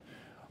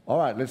All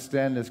right, let's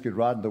stand. Let's get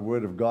right into the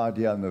Word of God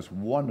here on this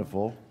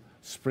wonderful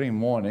spring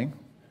morning.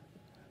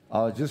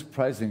 I was just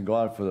praising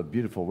God for the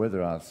beautiful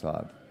weather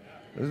outside.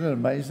 Isn't it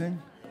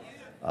amazing?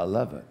 I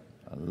love it.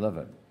 I love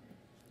it.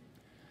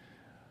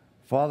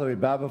 Father, we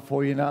bow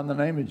before you now in the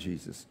name of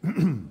Jesus.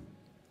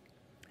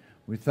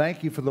 We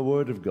thank you for the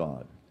Word of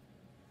God.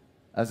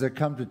 As I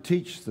come to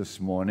teach this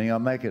morning, I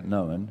make it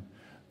known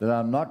that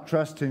I'm not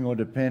trusting or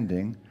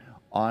depending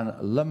on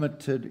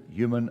limited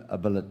human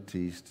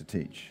abilities to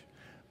teach,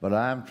 but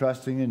I am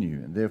trusting in you,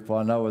 and therefore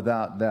I know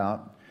without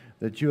doubt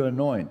that you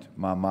anoint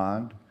my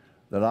mind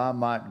that I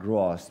might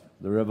grasp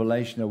the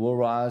revelation that will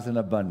rise in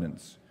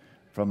abundance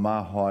from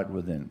my heart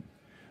within.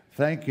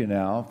 Thank you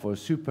now for a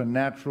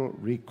supernatural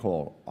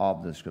recall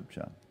of the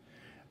Scripture.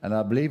 And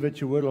I believe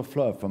that your word will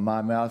flow from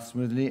my mouth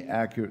smoothly,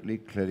 accurately,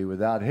 clearly,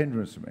 without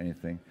hindrance from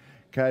anything,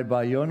 carried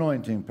by your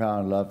anointing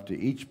power and love to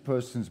each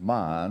person's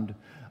mind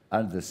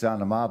under the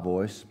sound of my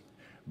voice,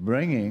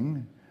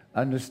 bringing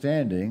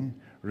understanding,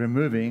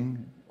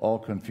 removing all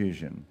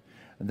confusion.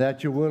 And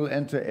that you will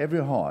enter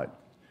every heart,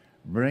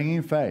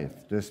 bringing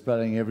faith,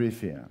 dispelling every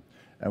fear.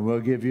 And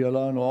we'll give you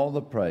alone all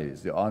the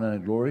praise, the honor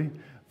and glory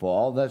for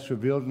all that's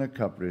revealed and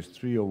accomplished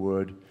through your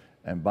word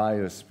and by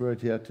your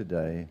Spirit here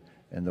today,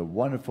 in the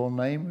wonderful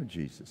name of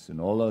Jesus.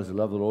 And all those who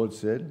love the Lord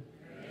said,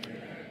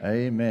 Amen.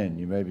 Amen.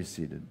 You may be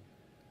seated.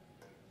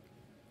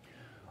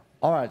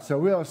 All right, so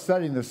we are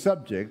studying the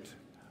subject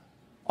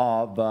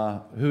of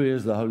who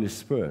is the Holy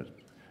Spirit.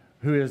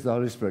 Who is the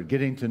Holy Spirit?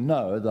 Getting to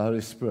know the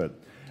Holy Spirit.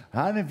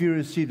 How many of you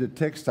received a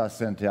text I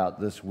sent out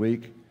this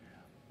week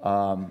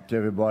to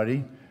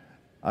everybody?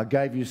 I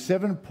gave you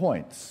 7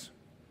 points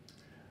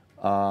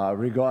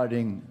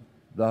regarding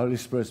the Holy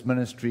Spirit's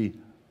ministry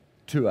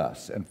to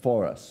us and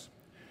for us.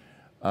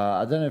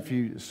 I don't know if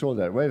you saw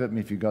that. Wave at me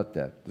if you got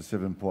that, the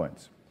 7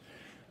 points.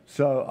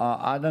 So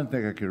I don't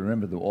think I can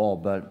remember them all,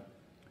 but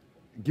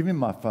give me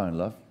my phone,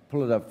 love.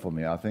 Pull it up for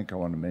me. I think I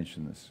want to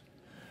mention this.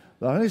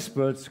 The Holy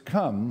Spirit's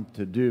come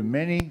to do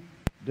many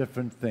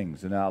different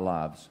things in our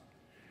lives.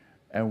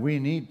 And we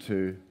need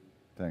to,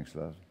 thanks,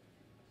 love,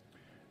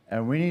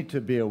 and we need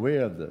to be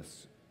aware of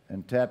this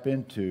and tap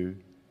into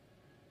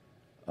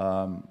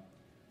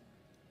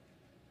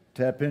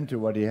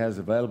what he has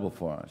available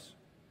for us.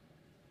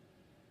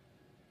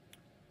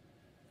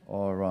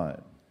 All right.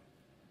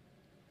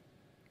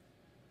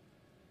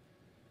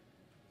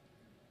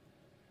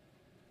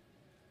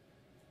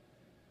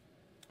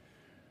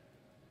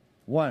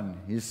 One,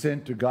 he's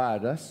sent to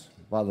guide us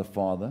by the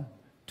Father.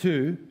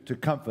 2, to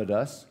comfort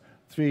us.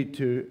 3,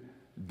 to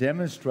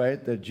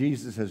demonstrate that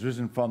Jesus has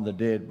risen from the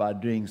dead by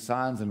doing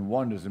signs and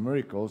wonders and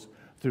miracles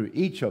through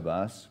each of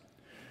us.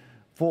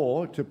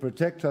 4, to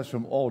protect us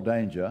from all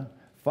danger.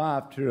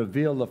 5, to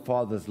reveal the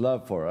Father's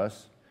love for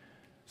us.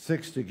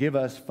 6, to give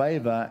us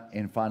favor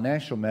in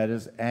financial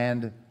matters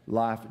and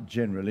life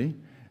generally.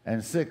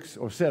 And 6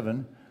 or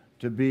 7,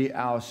 to be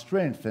our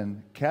strength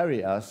and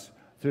carry us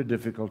through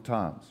difficult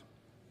times.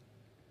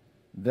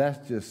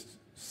 That's just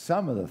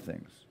some of the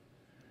things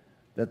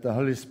that the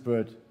Holy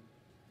Spirit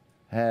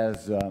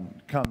has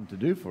come to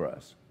do for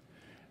us.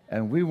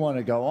 And we want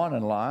to go on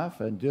in life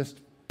and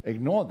just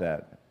ignore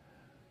that.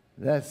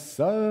 That's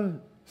so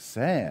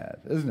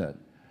sad, isn't it?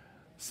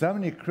 So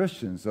many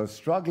Christians are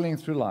struggling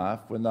through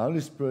life when the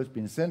Holy Spirit's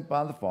been sent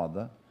by the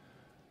Father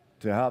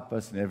to help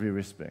us in every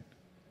respect.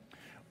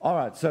 All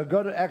right, so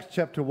go to Acts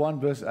chapter 1,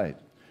 verse 8.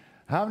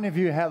 How many of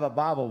you have a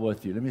Bible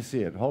with you? Let me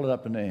see it. Hold it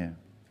up in the air.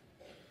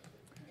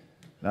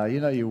 Now,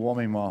 you know you're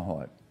warming my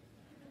heart.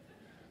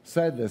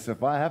 Say this: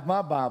 if I have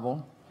my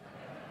Bible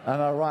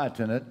and I write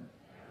in it,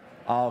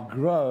 I'll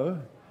grow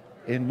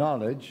in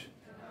knowledge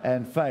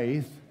and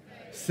faith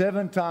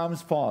 7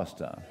 times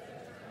faster.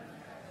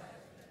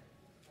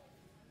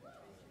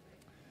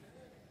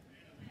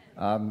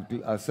 I'm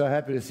so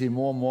happy to see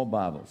more and more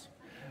Bibles.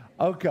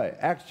 Okay,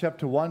 Acts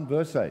chapter 1,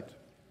 verse 8.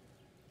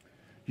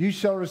 You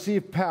shall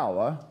receive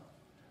power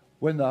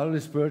when the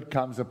Holy Spirit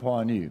comes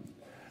upon you.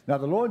 Now,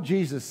 the Lord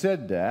Jesus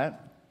said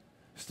that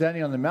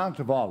standing on the Mount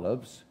of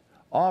Olives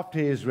after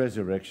his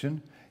resurrection.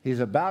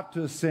 He's about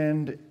to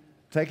ascend,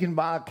 taken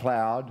by a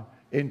cloud,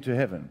 into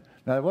heaven.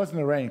 Now, it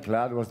wasn't a rain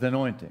cloud, it was the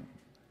anointing,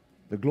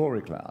 the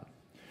glory cloud.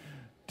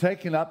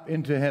 Taken up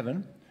into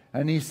heaven,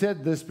 and he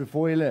said this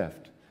before he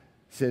left.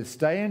 He said,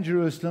 stay in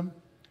Jerusalem,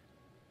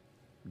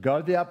 go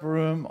to the upper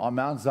room on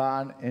Mount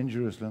Zion in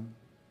Jerusalem,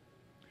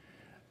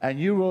 and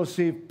you will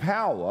receive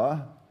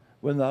power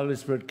when the Holy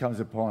Spirit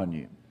comes upon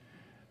you.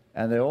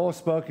 And they all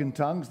spoke in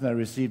tongues, and they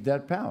received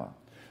that power.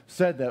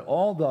 Said that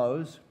all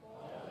those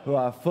who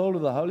are full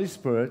of the Holy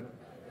Spirit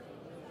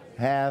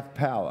have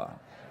power.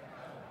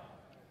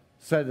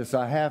 Say this: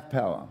 I have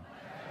power.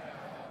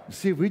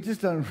 See, we just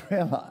don't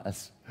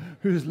realize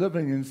who's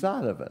living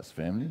inside of us,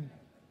 family.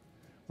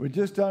 We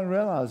just don't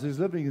realize who's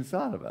living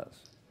inside of us.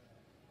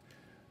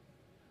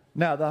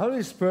 Now, the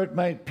Holy Spirit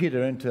made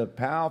Peter into a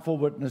powerful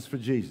witness for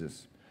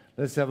Jesus.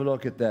 Let's have a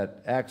look at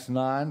that. Acts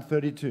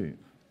 9:32.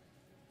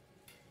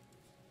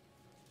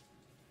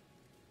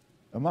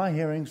 Am I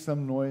hearing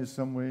some noise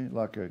somewhere,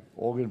 like an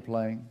organ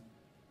playing?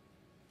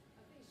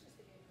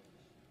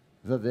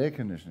 Is that the air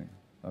conditioning?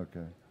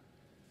 Okay.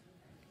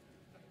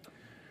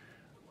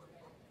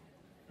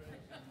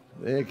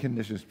 The air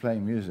conditioner's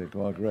playing music.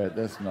 Oh, great.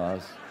 That's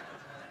nice.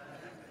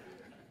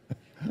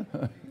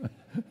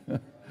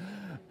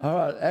 All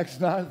right, Acts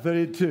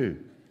 9:32.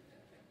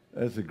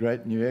 That's a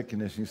great new air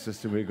conditioning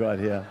system we got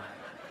here.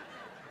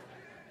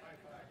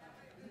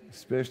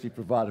 Especially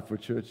provided for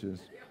churches.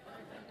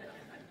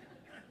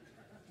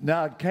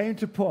 Now it came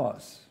to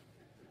pass,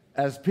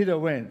 as Peter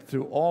went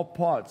through all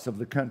parts of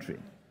the country,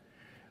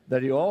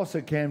 that he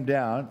also came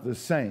down to the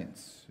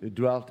saints who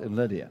dwelt in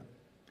Lydia.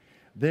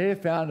 There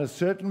found a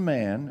certain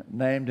man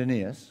named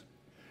Aeneas,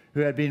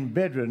 who had been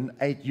bedridden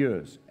 8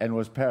 years and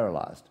was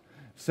paralyzed.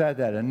 Say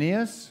that,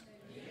 Aeneas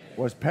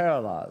was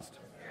paralyzed.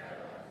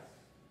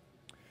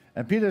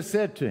 And Peter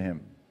said to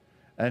him,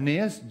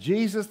 Aeneas,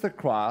 Jesus the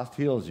Christ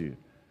heals you.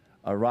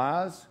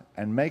 Arise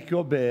and make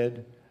your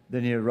bed.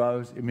 Then he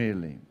arose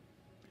immediately.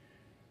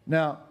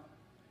 Now,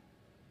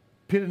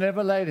 Peter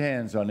never laid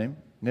hands on him,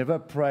 never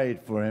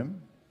prayed for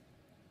him.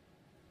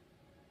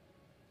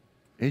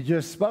 He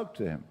just spoke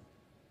to him.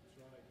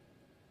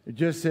 He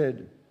just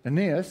said,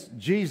 Aeneas,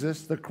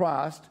 Jesus the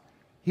Christ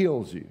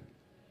heals you.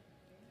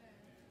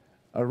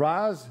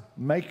 Arise,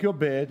 make your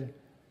bed.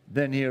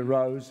 Then he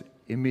arose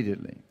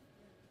immediately.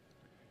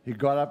 He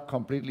got up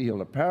completely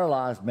healed. A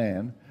paralyzed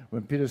man,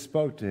 when Peter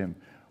spoke to him,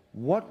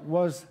 what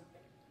was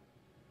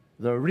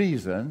the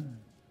reason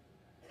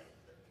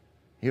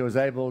he was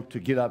able to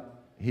get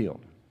up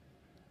healed?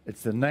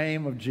 It's the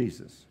name of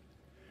Jesus.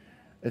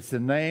 It's the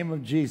name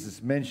of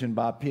Jesus mentioned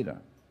by Peter.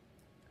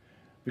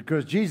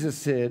 Because Jesus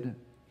said,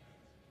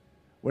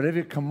 whatever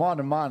you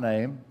command in my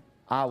name,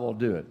 I will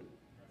do it.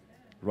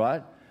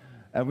 Right?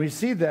 And we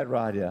see that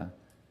right here.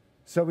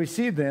 So we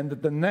see then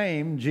that the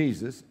name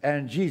Jesus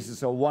and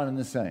Jesus are one and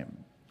the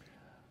same.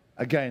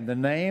 Again, the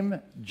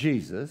name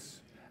Jesus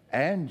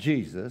and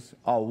Jesus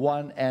are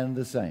one and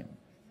the same.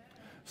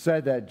 So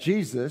that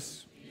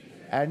Jesus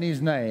and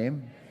his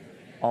name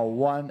are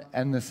one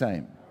and the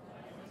same.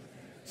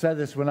 So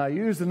this, when I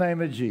use the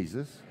name of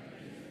Jesus,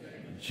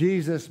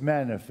 Jesus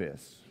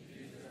manifests.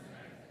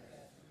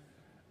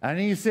 And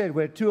he said,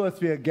 where two or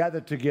three are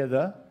gathered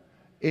together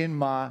in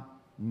my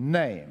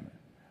name,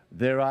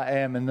 there I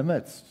am in the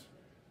midst.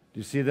 Do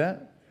you see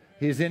that?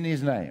 He's in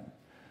his name.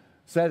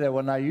 So that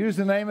when I use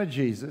the name of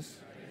Jesus,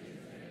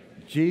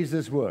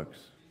 Jesus works.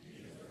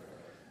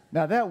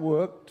 Now that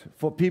worked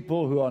for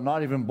people who are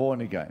not even born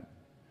again.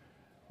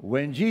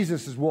 When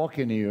Jesus is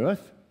walking the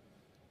earth,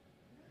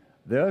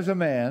 there's a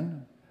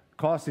man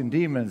casting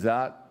demons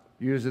out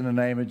using the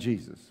name of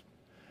Jesus.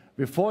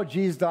 Before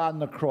Jesus died on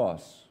the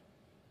cross,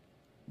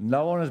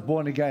 no one is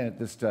born again at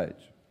this stage.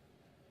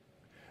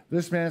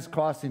 This man's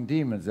casting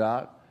demons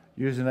out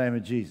using the name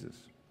of Jesus.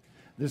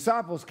 The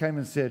disciples came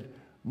and said,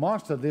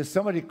 Master, there's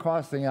somebody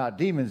casting out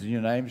demons in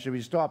your name. Should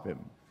we stop him?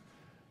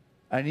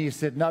 And he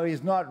said, no,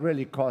 he's not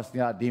really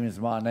casting out demons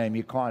in my name.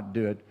 He can't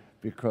do it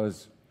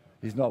because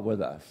he's not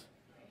with us.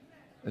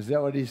 Is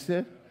that what he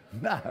said?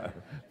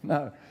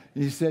 No.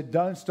 He said,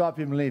 don't stop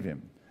him, leave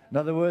him. In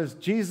other words,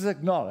 Jesus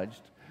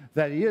acknowledged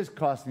that he is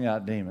casting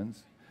out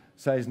demons.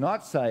 So he's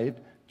not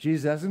saved.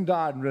 Jesus hasn't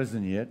died and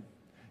risen yet.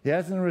 He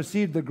hasn't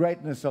received the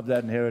greatness of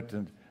that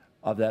inheritance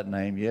of that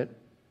name yet.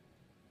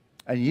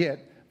 And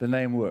yet, the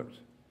name worked.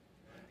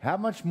 How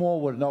much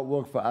more would it not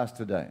work for us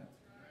today?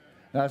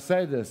 Now I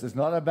say this, it's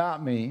not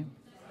about me,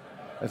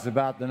 it's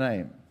about the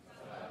name.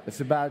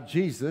 It's about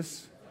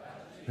Jesus,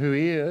 who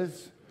he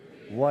is,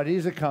 what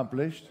he's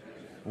accomplished.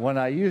 When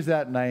I use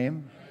that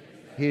name,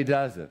 he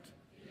does it.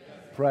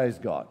 Praise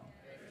God.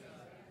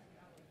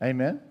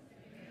 Amen?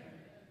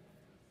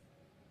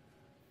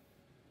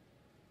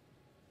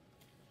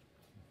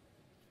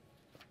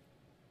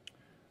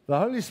 The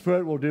Holy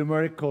Spirit will do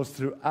miracles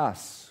through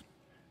us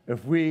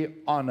if we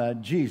honor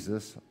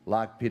Jesus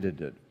like Peter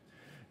did.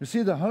 You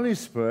see, the Holy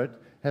Spirit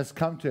has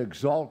come to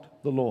exalt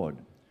the Lord,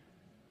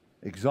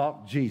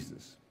 exalt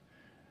Jesus.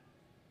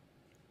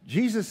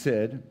 Jesus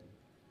said,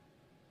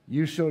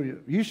 you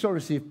shall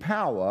receive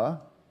power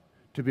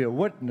to be a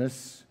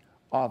witness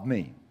of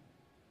me.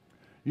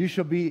 You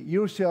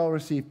shall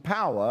receive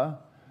power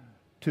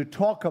to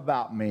talk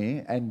about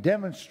me and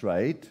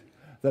demonstrate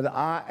that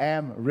I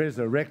am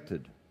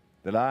resurrected,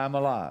 that I am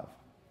alive,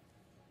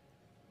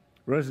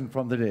 risen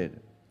from the dead.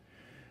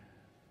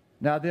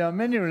 Now, there are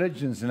many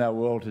religions in our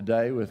world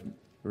today with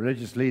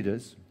religious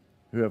leaders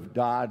who have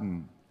died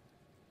and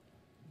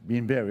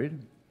been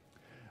buried,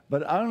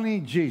 but only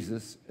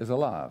Jesus is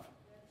alive.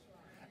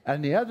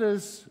 And the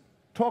others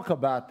talk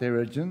about their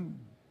religion,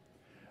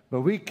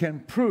 but we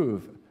can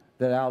prove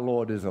that our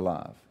Lord is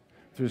alive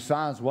through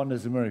signs,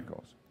 wonders, and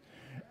miracles.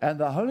 And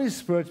the Holy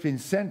Spirit's been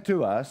sent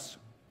to us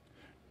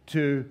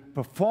to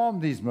perform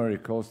these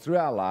miracles through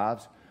our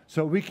lives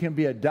so we can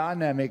be a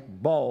dynamic,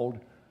 bold,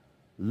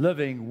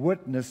 living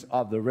witness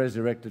of the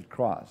resurrected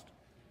Christ.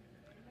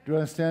 Do you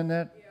understand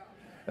that?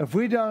 Yeah. If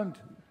we don't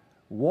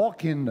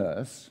walk in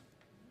this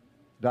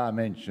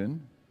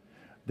dimension,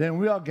 then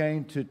we are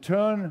going to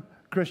turn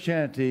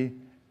Christianity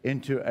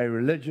into a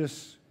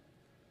religious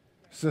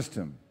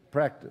system,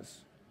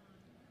 practice.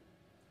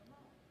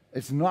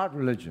 It's not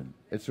religion.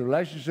 It's a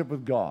relationship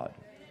with God.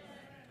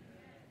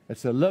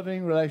 It's a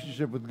living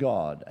relationship with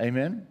God.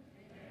 Amen?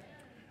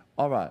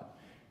 All right.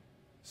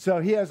 So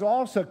he has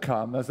also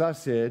come, as I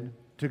said,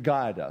 to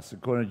guide us.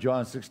 According to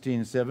John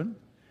 16:7,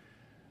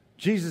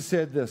 Jesus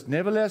said this,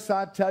 "Nevertheless,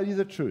 I tell you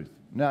the truth."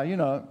 Now, you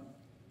know,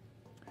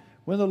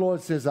 when the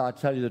Lord says, "I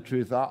tell you the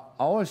truth," I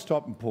always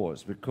stop and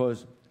pause,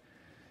 because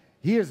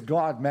he is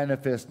God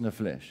manifest in the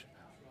flesh.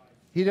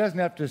 He doesn't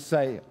have to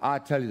say, "I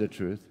tell you the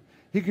truth."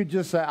 He could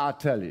just say, "I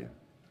tell you."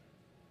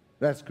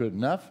 That's good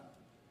enough.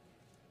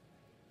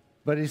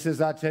 But he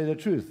says, "I tell you the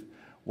truth."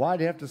 Why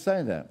do you have to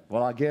say that?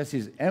 Well, I guess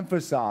he's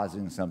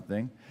emphasizing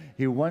something.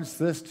 He wants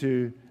this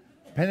to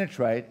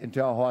penetrate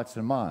into our hearts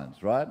and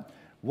minds, right?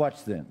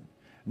 Watch then.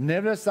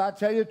 "Nevertheless, I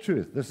tell you the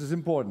truth." This is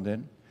important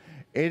then.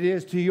 "It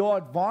is to your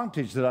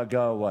advantage that I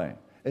go away.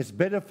 It's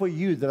better for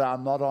you that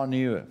I'm not on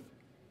the earth.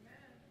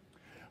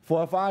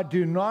 For if I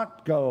do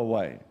not go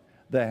away,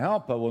 the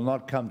Helper will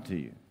not come to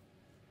you.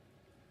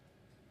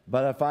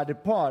 But if I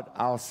depart,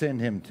 I'll send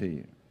him to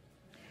you."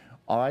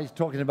 All right, he's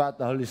talking about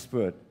the Holy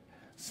Spirit.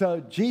 So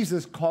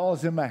Jesus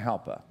calls him a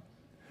helper.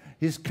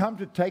 He's come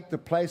to take the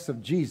place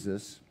of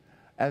Jesus,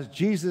 as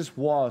Jesus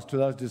was to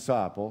those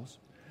disciples.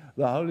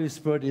 The Holy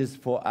Spirit is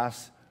for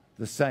us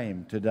the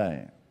same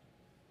today.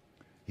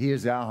 He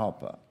is our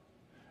helper,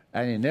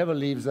 and he never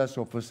leaves us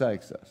or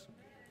forsakes us.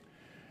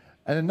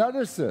 And then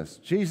notice this,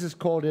 Jesus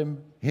called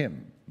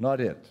him,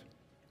 not it.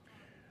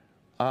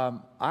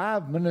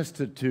 I've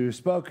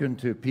spoken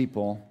to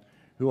people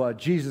who are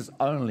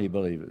Jesus-only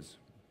believers.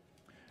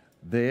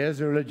 There's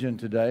a religion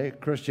today,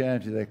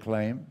 Christianity they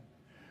claim.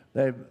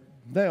 They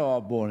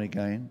are born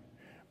again,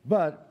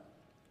 but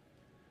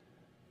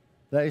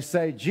they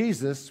say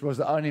Jesus was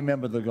the only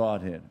member of the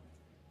Godhead,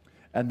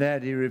 and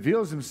that he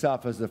reveals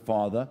himself as the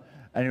Father,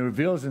 and he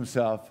reveals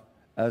himself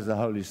as the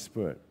Holy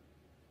Spirit.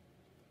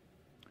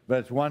 But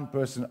it's one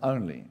person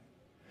only.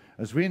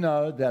 As we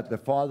know that the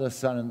Father,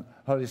 Son, and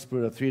Holy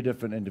Spirit are three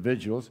different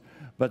individuals,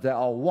 but they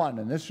are one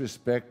in this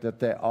respect, that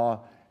they are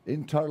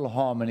in total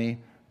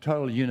harmony,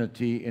 total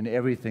unity in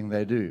everything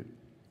they do.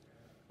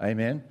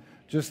 Amen?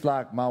 Just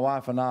like my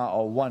wife and I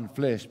are one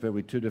flesh, but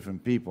we're two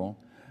different people.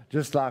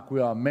 Just like we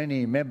are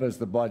many members of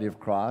the body of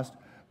Christ,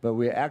 but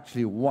we're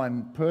actually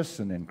one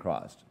person in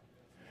Christ.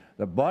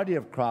 The body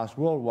of Christ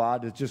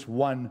worldwide is just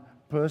one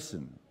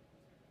person.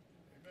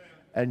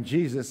 And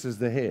Jesus is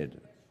the head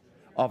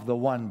of the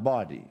one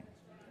body.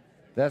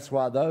 That's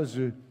why those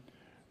who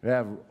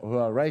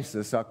are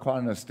racist, I can't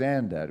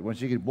understand that.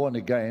 Once you get born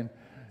again,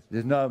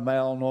 there's no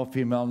male nor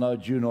female, no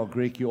Jew nor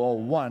Greek. You're all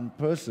one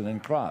person in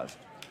Christ.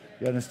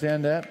 You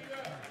understand that?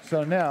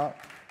 So now,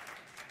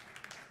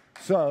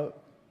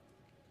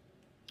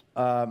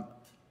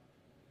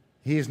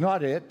 he's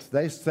not it.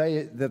 They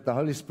say that the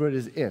Holy Spirit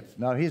is it.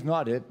 No, he's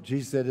not it.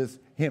 Jesus said it's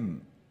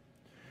him.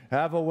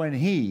 However, when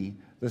he,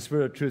 the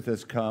Spirit of truth,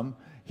 has come,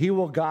 he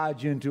will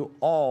guide you into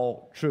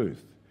all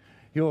truth.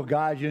 He will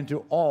guide you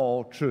into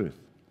all truth.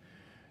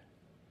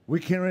 We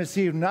can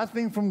receive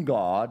nothing from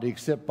God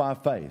except by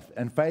faith,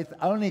 and faith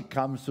only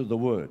comes through the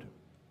Word.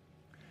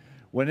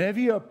 Whenever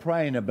you're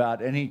praying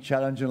about any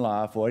challenge in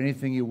life or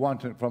anything you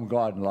want from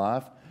God in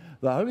life,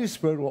 the Holy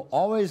Spirit will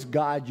always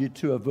guide you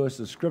to a verse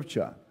of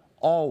Scripture,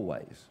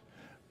 always,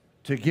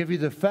 to give you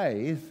the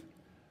faith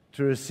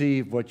to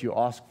receive what you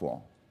ask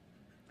for.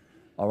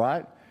 All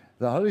right?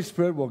 The Holy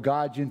Spirit will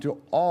guide you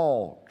into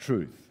all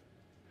truth,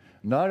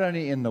 not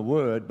only in the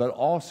Word, but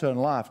also in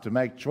life, to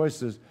make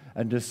choices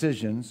and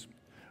decisions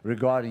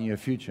regarding your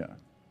future.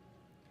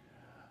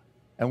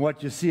 And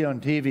what you see on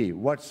TV,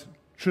 what's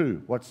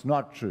true, what's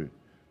not true.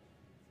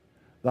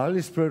 The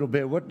Holy Spirit will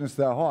bear witness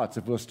to our hearts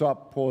if we'll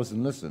stop, pause,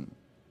 and listen.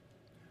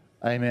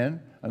 Amen?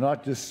 And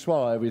not just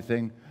swallow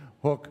everything,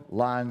 hook,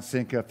 line,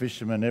 sinker,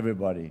 fisherman,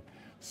 everybody.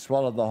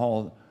 Swallow the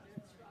whole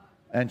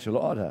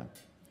enchilada.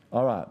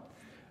 All right.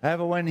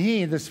 However, when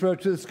he, the Spirit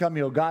of truth, is come,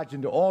 he'll guide you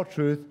into all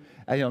truth,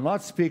 and he'll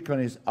not speak on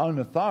his own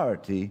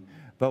authority,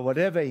 but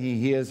whatever he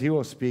hears, he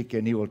will speak,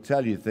 and he will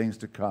tell you things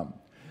to come.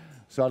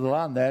 So to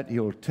learn that, he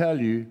will tell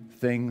you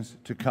things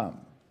to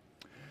come.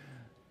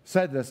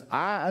 Say this,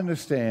 I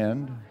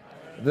understand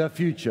the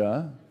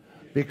future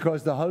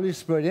because the Holy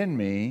Spirit in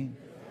me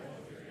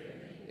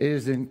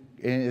is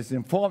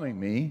informing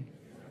me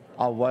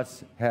of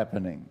what's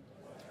happening.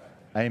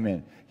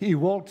 Amen. He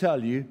will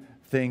tell you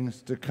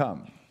things to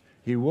come.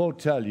 He will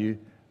tell you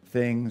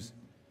things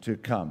to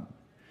come.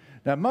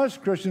 Now,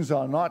 most Christians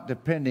are not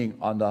depending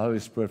on the Holy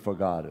Spirit for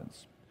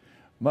guidance.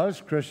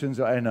 Most Christians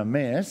are in a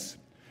mess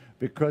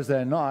because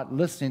they're not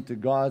listening to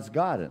God's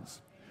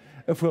guidance.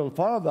 If we'll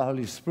follow the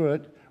Holy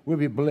Spirit, we'll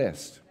be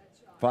blessed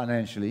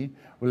financially.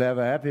 We'll have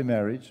a happy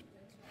marriage.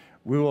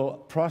 We will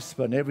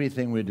prosper in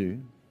everything we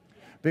do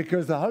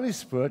because the Holy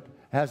Spirit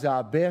has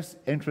our best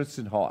interests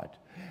in heart.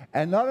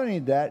 And not only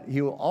that,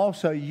 he will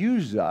also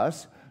use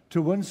us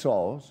to win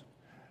souls,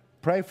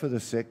 pray for the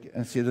sick,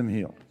 and see them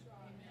healed.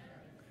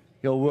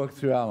 He'll work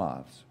through our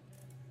lives.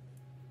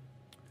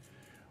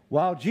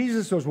 While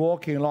Jesus was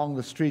walking along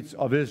the streets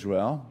of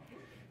Israel,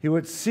 he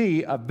would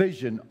see a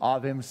vision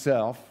of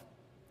himself.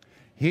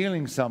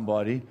 healing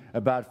somebody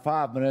about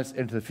 5 minutes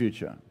into the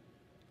future.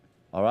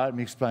 All right, let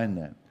me explain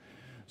that.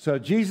 So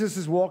Jesus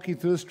is walking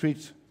through the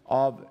streets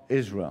of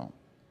Israel,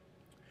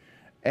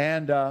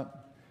 and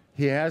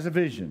he has a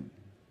vision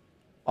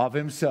of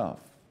himself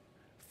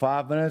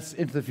 5 minutes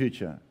into the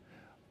future,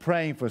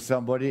 praying for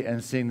somebody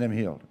and seeing them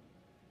healed.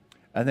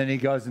 And then he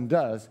goes and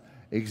does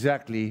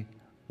exactly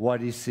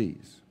what he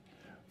sees.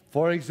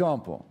 For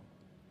example,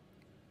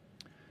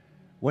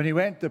 when he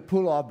went to the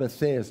pool of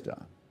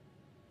Bethesda,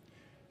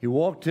 he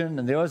walked in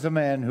and there was a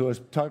man who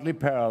was totally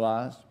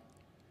paralyzed.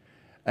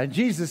 And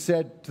Jesus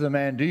said to the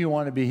man, "Do you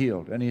want to be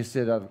healed?" And he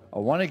said, I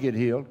want to get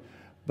healed,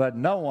 but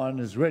no one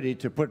is ready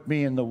to put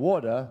me in the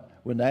water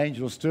when the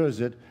angel stirs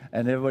it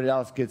and everybody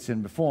else gets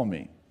in before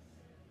me.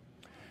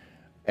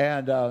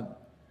 And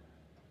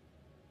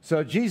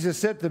so Jesus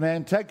said to the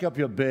man, "Take up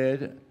your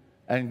bed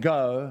and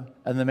go."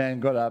 And the man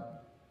got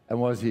up and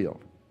was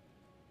healed.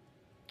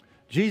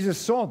 Jesus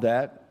saw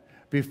that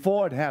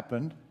before it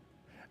happened,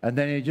 and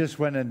then he just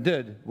went and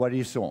did what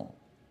he saw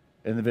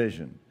in the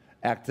vision,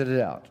 acted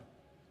it out.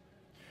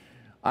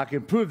 I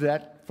can prove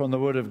that from the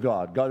Word of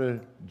God. Go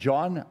to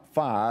John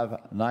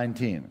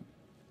 5:19.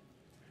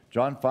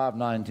 John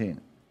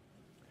 5:19.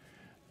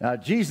 Now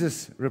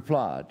Jesus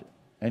replied,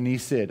 and he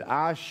said,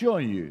 "I assure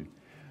you,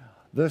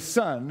 the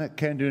Son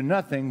can do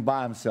nothing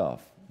by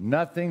himself."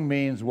 Nothing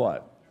means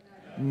what?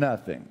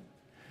 Nothing.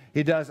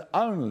 He does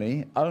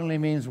only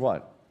means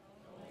what?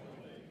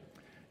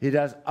 He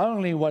does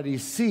only what he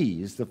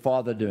sees the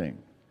Father doing.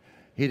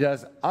 He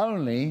does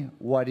only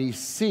what he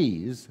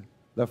sees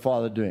the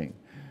Father doing.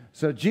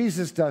 So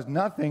Jesus does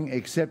nothing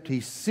except he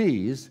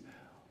sees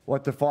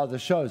what the Father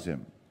shows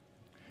him.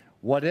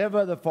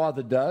 Whatever the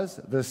Father does,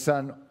 the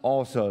Son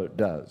also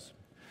does.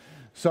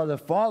 So the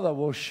Father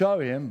will show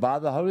him by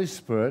the Holy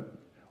Spirit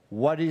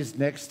what his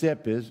next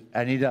step is,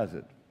 and he does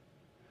it.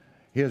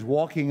 He is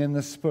walking in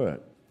the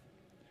Spirit.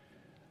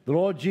 The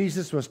Lord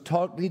Jesus was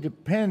totally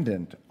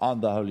dependent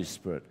on the Holy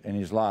Spirit in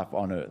his life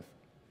on earth.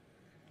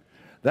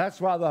 That's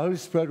why the Holy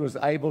Spirit was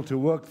able to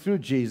work through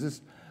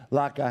Jesus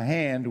like a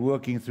hand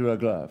working through a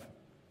glove.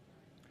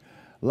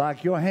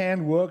 Like your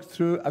hand works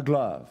through a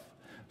glove,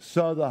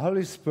 so the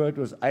Holy Spirit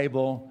was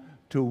able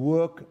to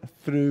work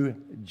through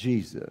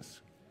Jesus.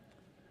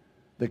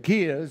 The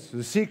key is,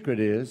 the secret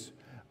is,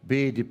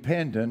 be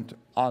dependent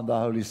on the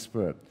Holy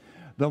Spirit.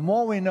 The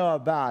more we know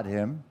about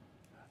him,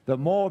 the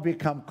more we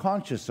become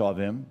conscious of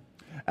him,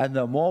 and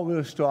the more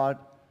we'll start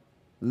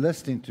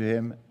listening to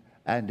him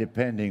and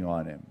depending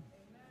on him.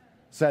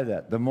 Say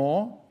that. The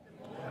more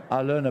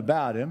I learn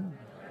about him,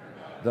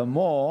 the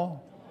more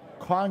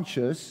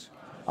conscious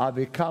I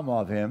become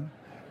of him,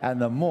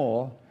 and the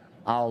more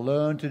I'll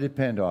learn to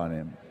depend on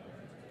him.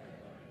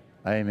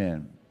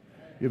 Amen.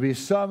 You'll be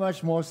so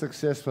much more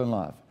successful in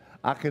life.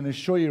 I can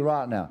assure you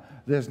right now,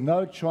 there's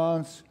no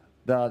chance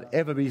that I'd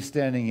ever be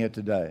standing here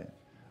today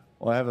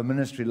or have a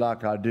ministry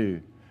like I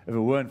do if it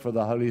weren't for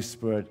the Holy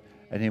Spirit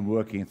and him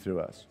working through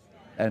us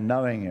and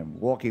knowing him,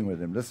 walking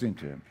with him, listening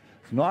to him.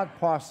 It's not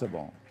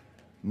possible.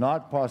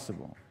 Not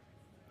possible.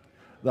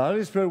 The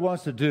Holy Spirit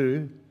wants to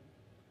do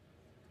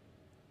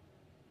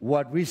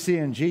what we see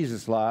in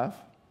Jesus' life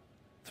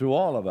through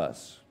all of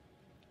us.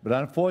 But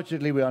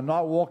unfortunately, we are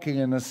not walking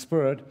in the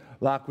Spirit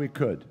like we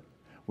could.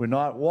 We're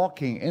not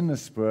walking in the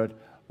Spirit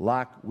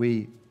like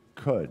we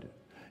could.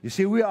 You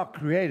see, we are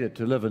created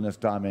to live in this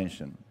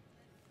dimension.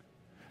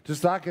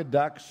 Just like a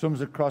duck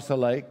swims across a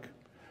lake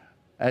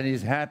and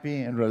he's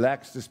happy and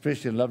relaxed,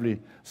 especially in a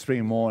lovely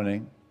spring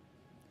morning.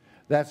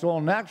 That's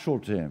all natural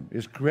to him.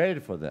 He's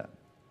created for that.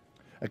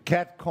 A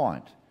cat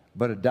can't,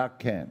 but a duck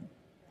can,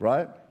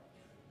 right?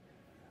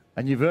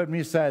 And you've heard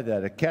me say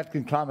that. A cat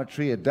can climb a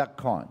tree, a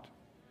duck can't.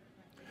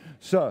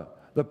 So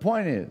the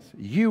point is,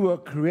 you were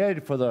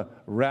created for the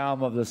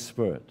realm of the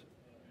Spirit.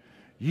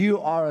 You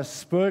are a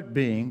spirit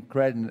being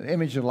created in the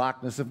image and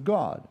likeness of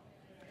God.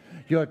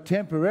 You're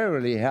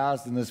temporarily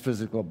housed in this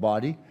physical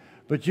body,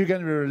 but you're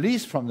going to be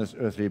released from this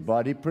earthly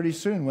body pretty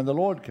soon when the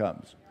Lord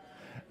comes.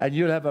 And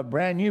you'll have a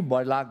brand new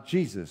body like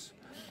Jesus.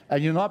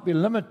 And you'll not be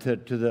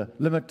limited to the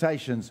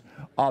limitations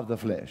of the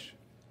flesh.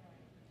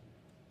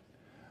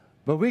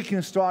 But we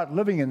can start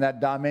living in that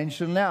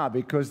dimension now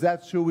because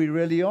that's who we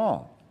really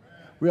are.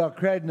 We are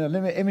created in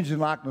the image and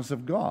likeness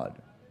of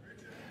God.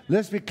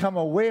 Let's become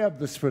aware of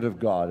the Spirit of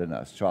God in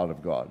us, child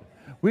of God.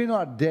 We're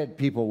not dead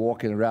people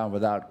walking around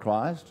without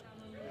Christ.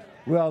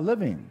 We are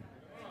living,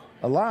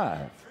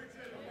 alive.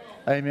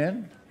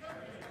 Amen?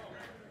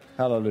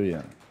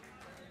 Hallelujah.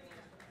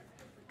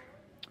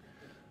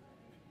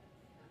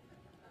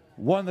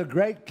 One of the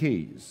great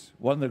keys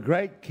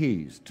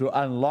to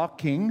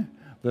unlocking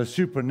the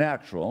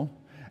supernatural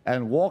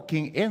and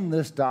walking in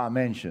this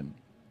dimension,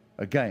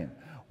 again,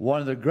 one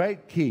of the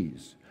great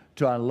keys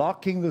to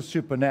unlocking the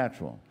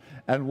supernatural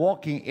and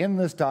walking in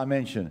this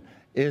dimension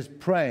is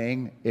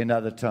praying in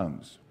other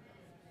tongues.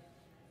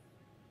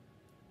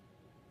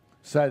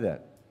 Say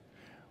that.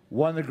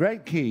 One of the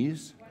great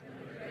keys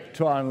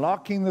to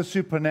unlocking the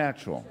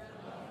supernatural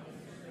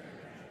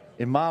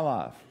in my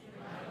life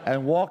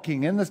and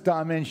walking in this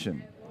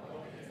dimension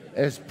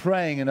is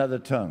praying in other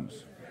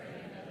tongues.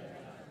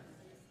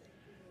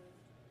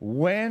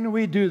 When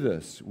we do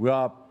this, we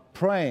are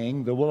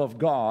praying the will of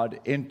God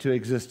into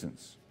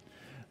existence.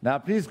 Now,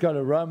 please go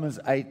to Romans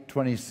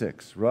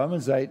 8:26.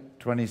 Romans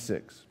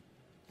 8:26.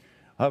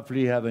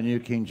 Hopefully you have a New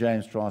King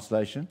James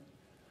translation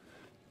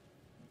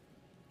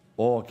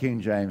or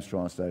King James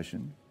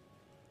translation.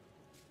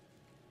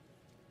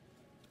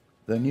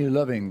 The New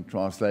Living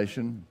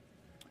Translation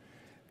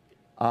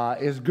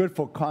is good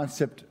for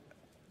concept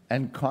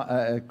and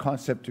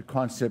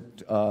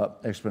concept-to-concept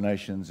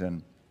explanations,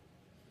 and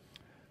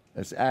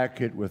it's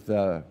accurate with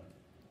that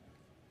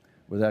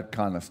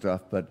kind of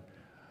stuff. But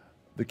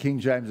the King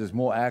James is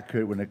more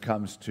accurate when it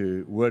comes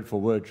to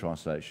word-for-word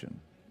translation.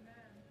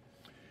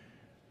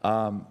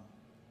 But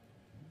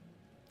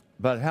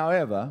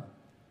however,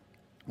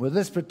 with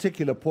this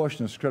particular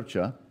portion of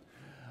Scripture,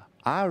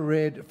 I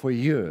read for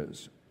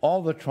years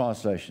all the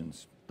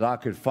translations that I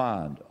could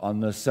find on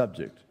this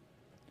subject.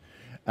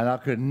 And I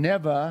could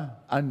never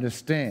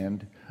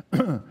understand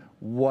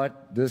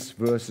what this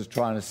verse is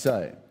trying to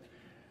say.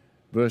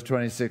 Verse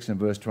 26 and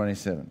verse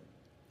 27.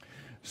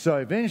 So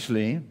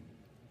eventually,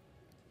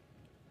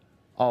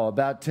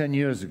 about 10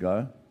 years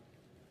ago,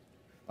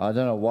 I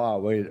don't know why I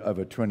waited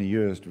over 20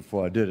 years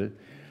before I did it,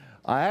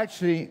 I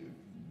actually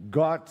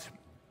got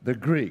the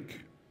Greek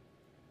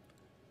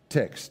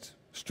text,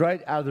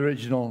 straight out of the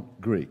original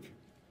Greek.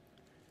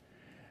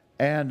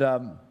 And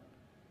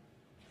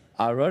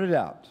I wrote it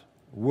out,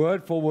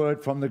 word for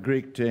word from the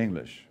Greek to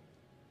English.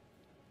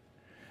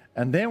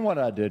 And then what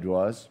I did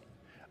was,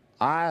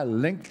 I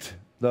linked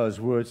those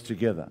words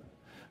together.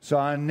 So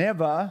I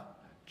never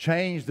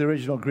changed the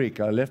original Greek.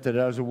 I left it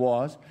as it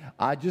was.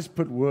 I just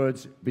put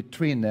words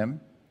between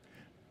them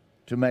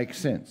to make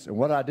sense. And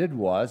what I did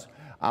was,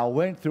 I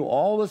went through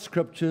all the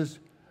scriptures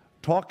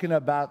talking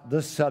about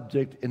this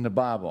subject in the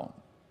Bible,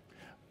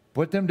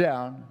 put them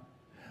down,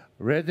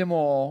 read them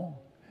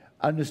all,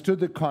 understood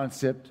the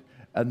concept,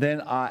 and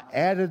then I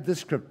added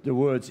the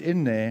words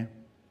in there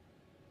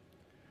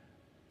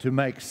to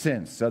make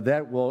sense. So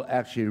that will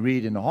actually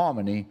read in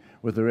harmony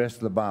with the rest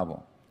of the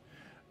Bible.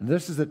 And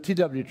this is the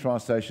TW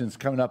translation. It's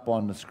coming up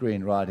on the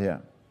screen right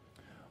here.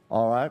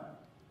 All right.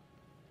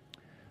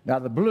 Now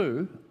the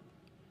blue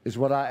is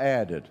what I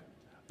added.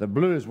 The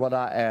blue is what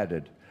I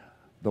added.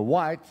 The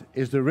white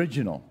is the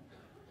original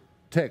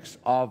text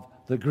of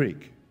the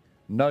Greek.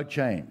 No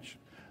change.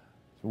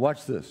 So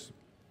watch this.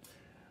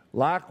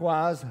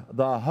 Likewise,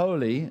 the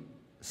Holy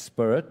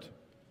Spirit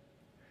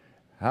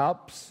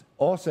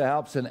also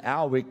helps in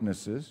our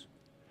weaknesses,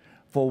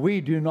 for we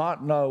do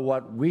not know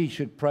what we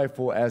should pray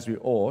for as we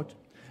ought,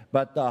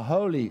 but the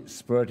Holy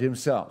Spirit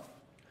himself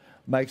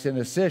makes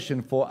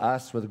intercession for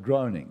us with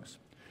groanings.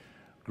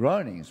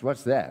 Groanings,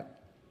 what's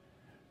that?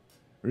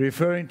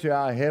 Referring to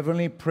our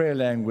heavenly prayer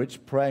language,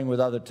 praying with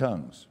other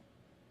tongues.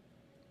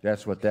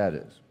 That's what that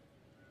is.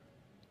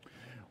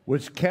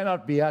 Which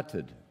cannot be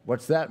uttered.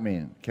 What's that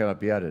mean, cannot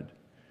be uttered?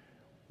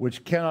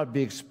 Which cannot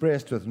be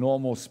expressed with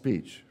normal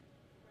speech.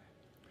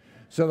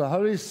 So the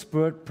Holy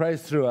Spirit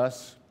prays through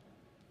us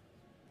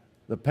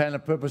the plan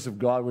and purpose of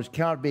God, which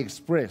cannot be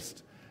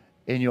expressed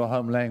in your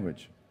home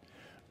language.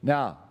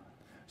 Now,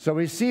 so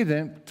we see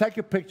then, take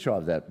a picture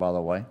of that, by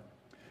the way.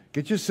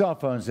 Get your cell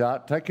phones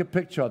out, take a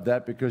picture of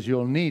that, because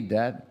you'll need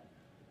that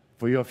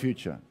for your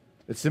future.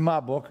 It's in my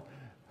book,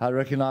 How to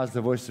Recognize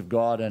the Voice of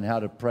God and How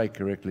to Pray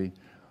Correctly.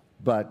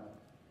 But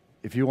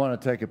if you want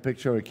to take a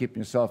picture or keep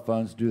your cell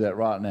phones, do that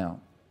right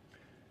now.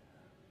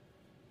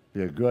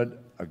 Be a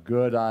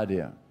good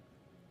idea.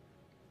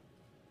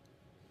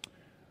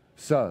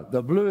 So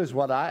the blue is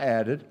what I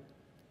added,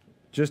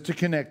 just to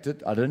connect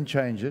it. I didn't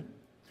change it.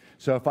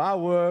 So if I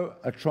were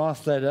a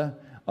translator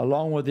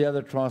along with the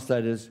other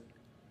translators,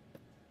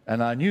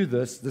 and I knew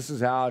this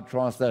is how I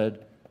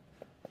translated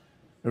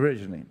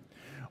originally.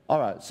 All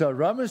right, so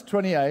Romans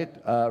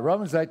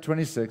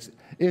 8:26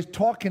 is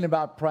talking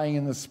about praying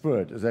in the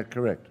Spirit. Is that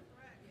correct?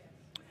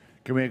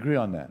 Can we agree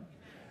on that?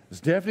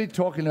 It's definitely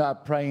talking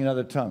about praying in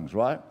other tongues,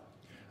 right?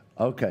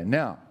 Okay,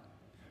 now,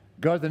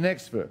 go to the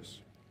next verse,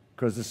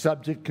 because the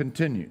subject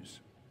continues.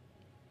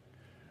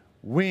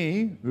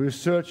 We who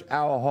search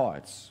our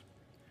hearts,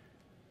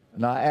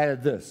 and I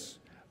added this,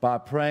 by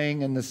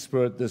praying in the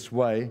Spirit this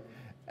way,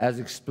 as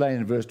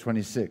explained in verse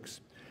 26.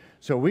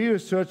 So we who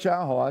search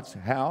our hearts,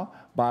 how?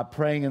 By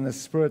praying in the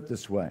Spirit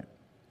this way.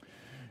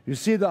 You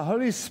see, the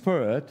Holy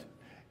Spirit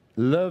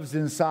lives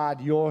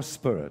inside your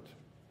spirit.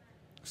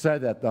 Say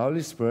that. The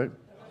Holy Spirit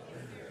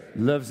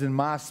lives in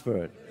my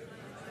spirit.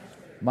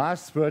 My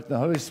spirit and the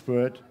Holy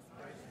Spirit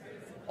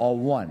are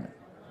one.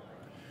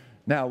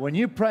 Now, when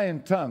you pray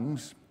in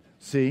tongues,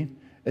 see,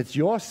 it's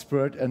your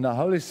spirit and the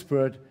Holy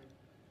Spirit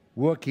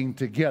working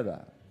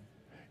together.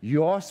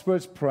 Your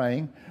spirit's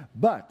praying,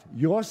 but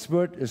your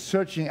spirit is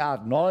searching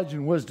out knowledge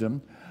and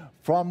wisdom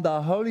from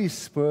the Holy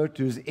Spirit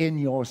who's in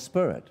your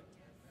spirit.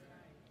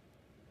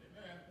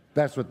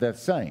 That's what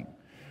that's saying.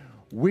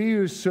 We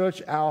who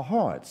search our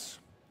hearts.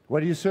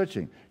 What are you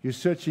searching? You're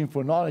searching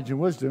for knowledge and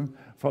wisdom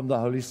from the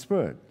Holy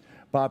Spirit.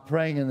 By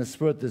praying in the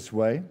Spirit this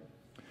way,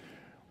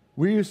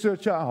 we who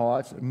search our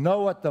hearts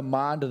know what the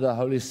mind of the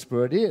Holy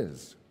Spirit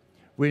is.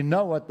 We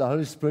know what the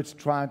Holy Spirit's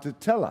trying to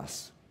tell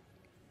us.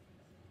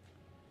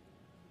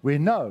 We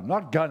know,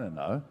 not gonna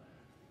know.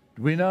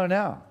 We know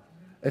now.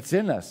 It's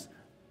in us,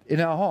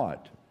 in our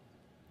heart.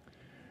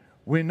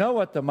 We know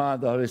what the mind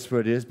of the Holy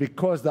Spirit is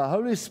because the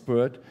Holy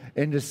Spirit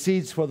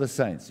intercedes for the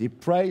saints. He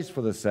prays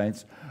for the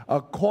saints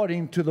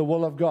according to the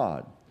will of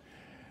God.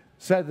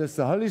 Say this,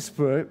 the Holy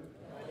Spirit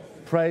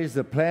prays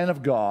the plan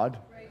of God,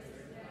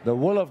 the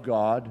will of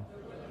God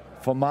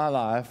for my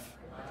life,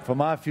 for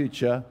my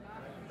future,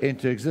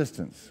 into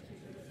existence.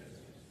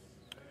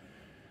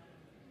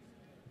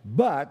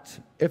 But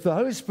if the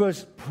Holy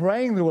Spirit's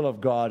praying the will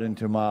of God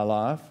into my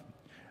life,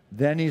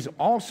 then He's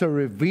also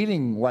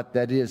revealing what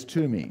that is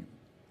to me.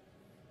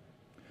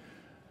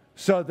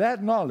 So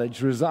that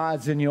knowledge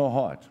resides in your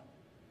heart.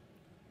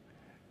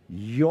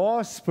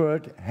 Your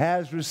spirit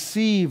has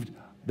received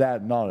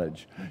that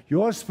knowledge.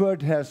 Your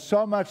spirit has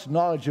so much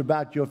knowledge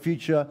about your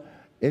future,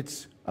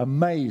 it's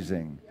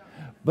amazing.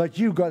 But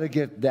you've got to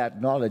get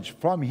that knowledge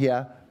from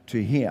here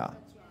to here.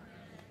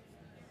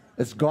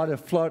 It's got to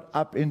float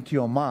up into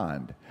your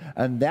mind.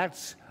 And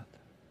that's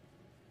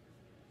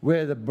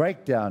where the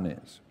breakdown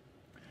is.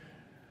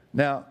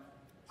 Now,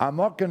 I'm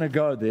not going to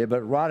go there,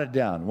 but write it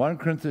down. 1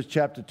 Corinthians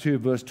chapter 2,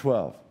 verse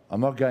 12. I'm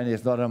not going there.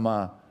 It's not in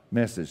my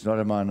message, not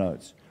in my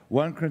notes.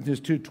 1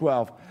 Corinthians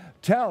 2:12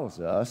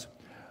 tells us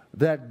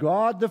that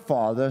God the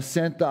Father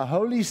sent the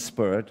Holy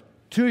Spirit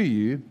to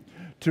you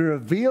to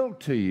reveal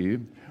to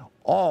you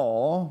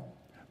all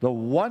the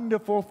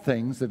wonderful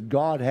things that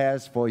God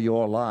has for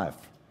your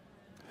life.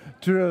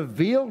 To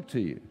reveal to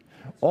you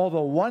all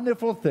the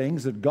wonderful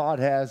things that God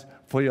has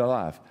for your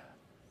life,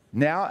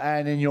 now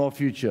and in your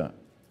future.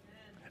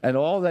 And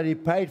all that He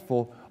paid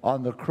for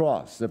on the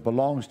cross that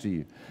belongs to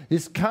you.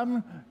 He's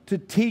come to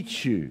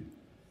teach you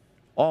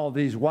all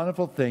these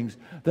wonderful things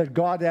that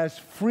God has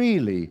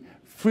freely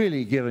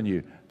given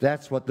you.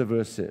 That's what the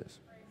verse says.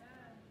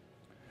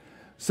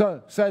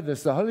 So, say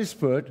this, the Holy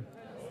Spirit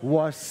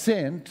was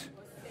sent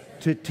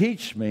to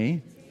teach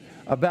me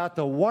about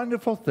the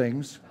wonderful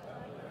things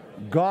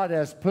God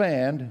has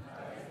planned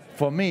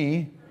for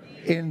me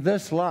in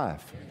this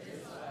life.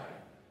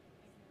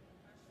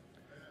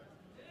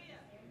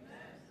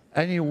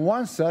 And He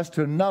wants us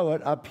to know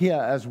it up here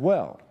as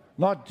well,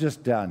 not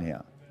just down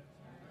here.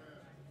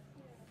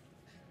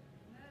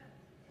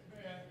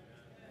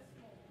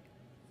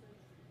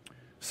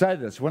 Say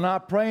this, when I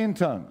pray in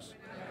tongues,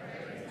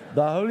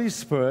 the Holy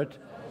Spirit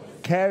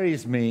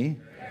carries me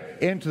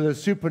into the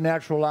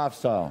supernatural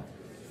lifestyle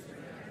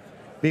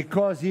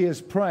because He is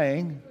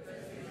praying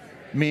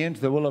me into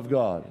the will of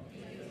God.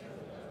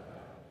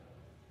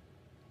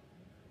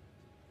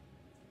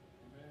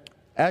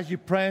 As you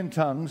pray in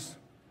tongues,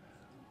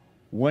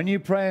 when you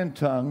pray in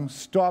tongues,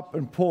 stop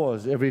and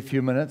pause every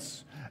few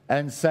minutes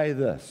and say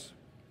this.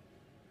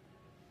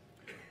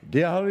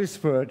 Dear Holy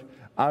Spirit,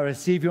 I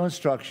receive your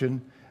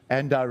instruction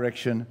and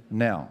direction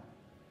now.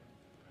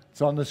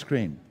 It's on the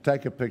screen.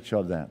 Take a picture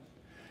of that.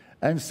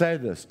 And say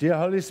this. Dear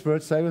Holy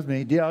Spirit, say with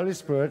me, Dear Holy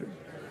Spirit,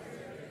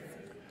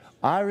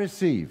 I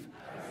receive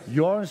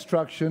your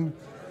instruction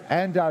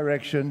and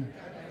direction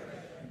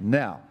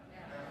now.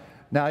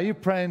 Now you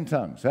pray in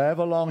tongues,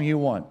 however long you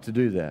want to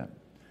do that.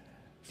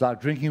 It's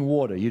like drinking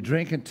water. You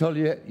drink until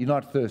you're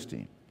not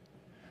thirsty.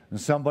 And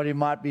somebody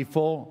might be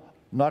full,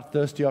 not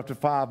thirsty after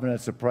 5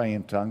 minutes of praying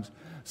in tongues.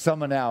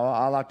 Some an hour.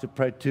 I like to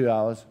pray 2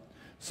 hours.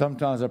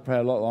 Sometimes I pray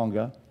a lot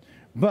longer.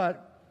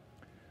 But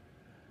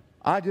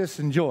I just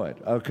enjoy it,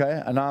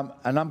 okay? And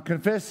I'm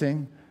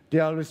confessing,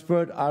 Dear Holy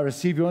Spirit, I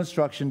receive your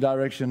instruction,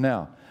 direction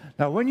now.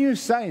 Now, when you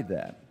say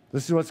that,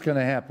 this is what's going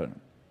to happen.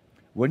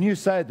 When you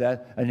say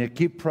that and you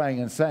keep praying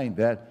and saying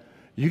that,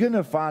 you're going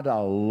to find a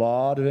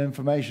lot of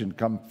information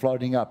come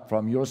floating up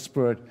from your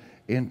spirit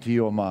into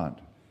your mind.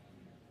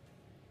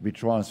 Be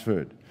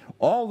transferred.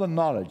 All the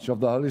knowledge of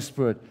the Holy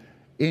Spirit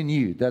in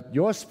you that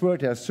your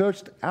spirit has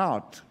searched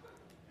out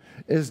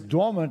is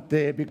dormant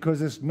there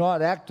because it's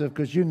not active,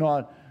 because you're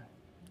not,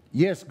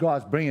 yes,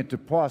 God's bringing it to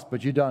pass,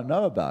 but you don't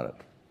know about it.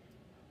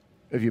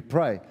 If you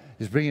pray,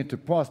 He's bringing it to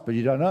pass, but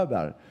you don't know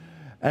about it.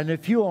 And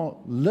if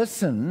you'll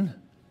listen,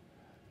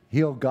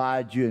 He'll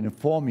guide you and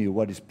inform you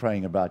what He's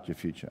praying about your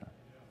future.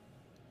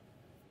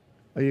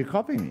 Are you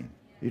copying me?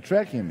 Are you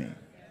tracking me?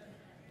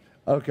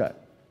 Okay.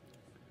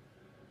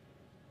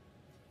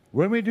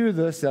 When we do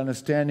this, the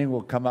understanding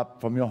will come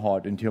up from your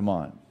heart into your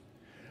mind.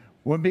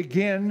 We'll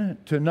begin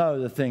to know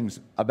the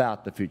things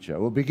about the future.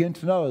 We'll begin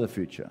to know the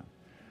future,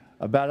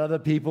 about other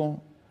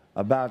people,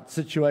 about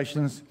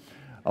situations.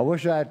 I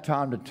wish I had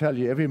time to tell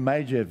you every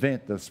major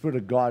event the Spirit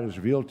of God has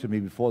revealed to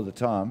me before the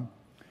time,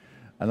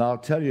 and I'll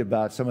tell you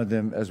about some of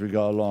them as we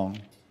go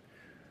along.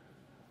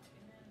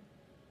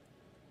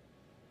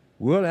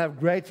 We'll have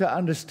greater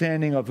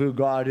understanding of who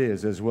God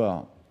is as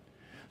well.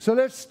 So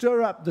let's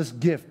stir up this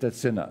gift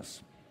that's in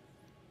us.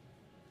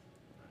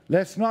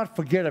 Let's not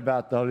forget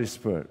about the Holy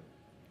Spirit.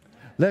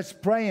 Let's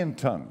pray in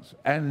tongues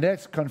and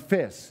let's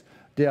confess,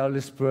 Dear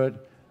Holy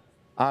Spirit,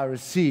 I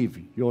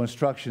receive your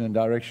instruction and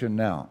direction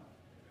now.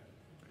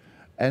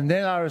 And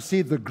then I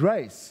receive the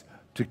grace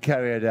to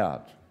carry it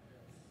out.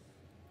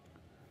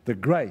 The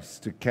grace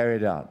to carry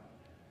it out.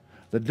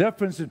 The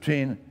difference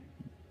between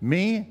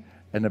me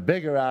and the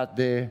beggar out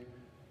there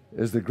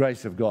is the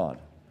grace of God.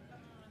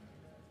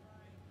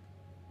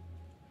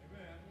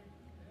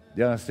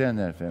 Do you understand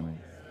that, family?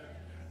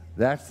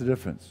 That's the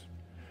difference.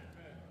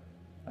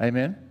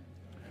 Amen?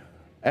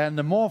 And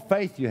the more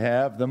faith you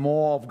have, the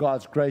more of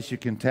God's grace you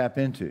can tap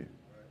into.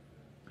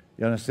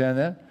 You understand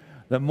that?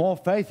 The more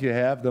faith you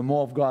have, the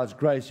more of God's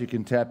grace you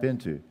can tap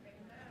into.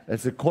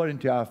 It's according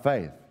to our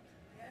faith.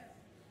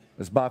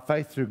 It's by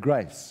faith through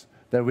grace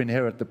that we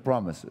inherit the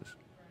promises.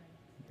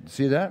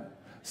 See that?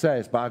 Say,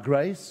 it's by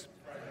grace,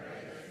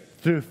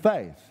 through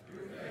faith,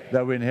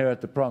 that we inherit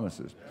the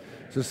promises.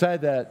 So say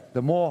that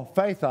the more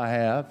faith I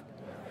have,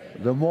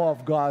 the more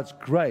of God's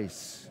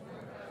grace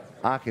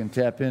I can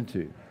tap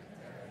into,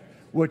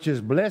 which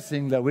is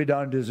blessing that we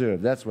don't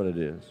deserve. That's what it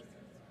is.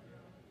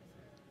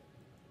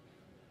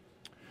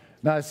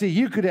 Now, see,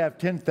 you could have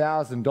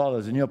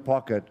 $10,000 in your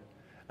pocket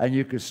and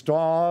you could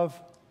starve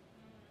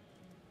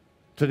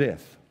to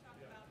death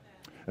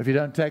if you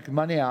don't take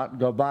money out and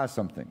go buy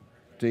something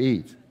to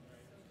eat.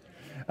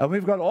 And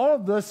we've got all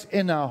of this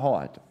in our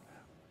heart,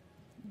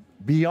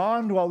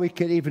 beyond what we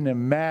could even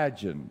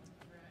imagine.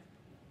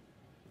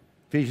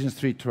 Ephesians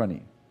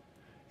 3:20.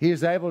 He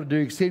is able to do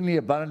exceedingly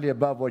abundantly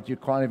above what you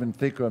can't even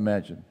think or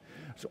imagine.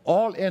 It's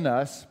all in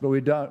us, but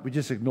we don't. We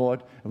just ignore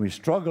it, and we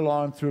struggle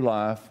on through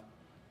life,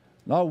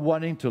 not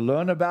wanting to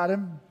learn about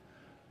Him,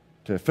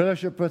 to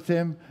fellowship with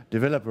Him,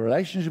 develop a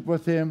relationship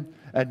with Him,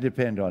 and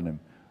depend on Him.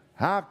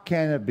 How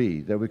can it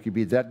be that we could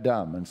be that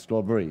dumb and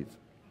still breathe?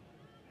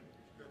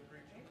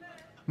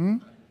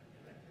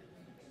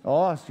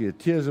 I'll ask you,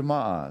 tears in my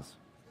eyes.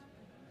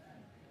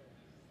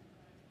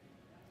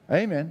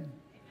 Amen.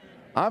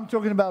 I'm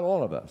talking about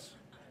all of us,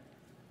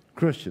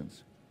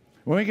 Christians.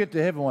 When we get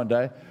to heaven one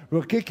day,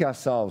 we'll kick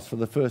ourselves for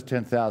the first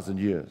 10,000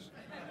 years.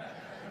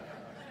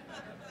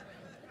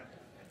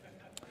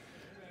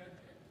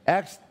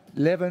 Acts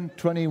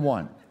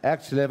 11:21.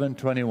 Acts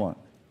 11:21.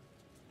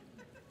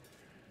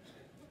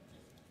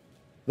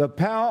 The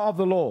power of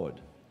the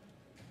Lord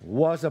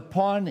was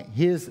upon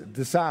His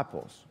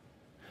disciples.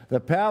 The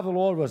power of the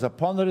Lord was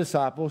upon the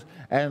disciples,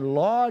 and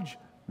large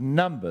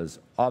numbers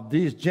of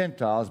these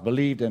Gentiles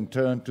believed and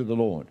turned to the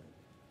Lord.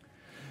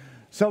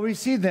 So we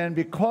see then,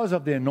 because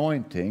of the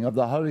anointing of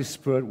the Holy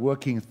Spirit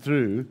working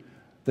through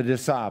the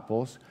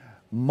disciples,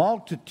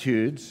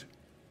 multitudes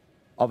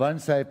of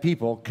unsaved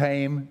people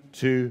came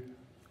to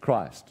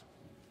Christ.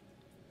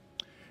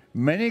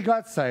 Many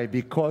got saved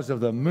because of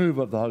the move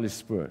of the Holy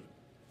Spirit.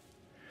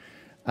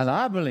 And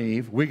I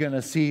believe we're going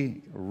to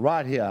see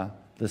right here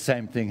the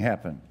same thing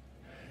happen.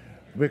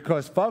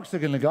 Because folks are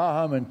going to go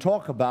home and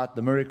talk about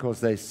the miracles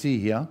they see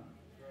here.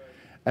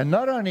 And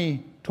not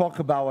only talk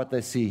about what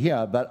they see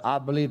here, but I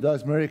believe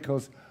those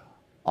miracles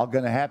are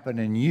going to happen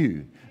in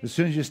you. As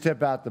soon as you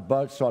step out the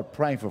boat, start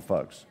praying for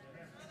folks.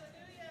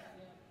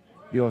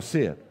 You'll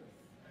see it.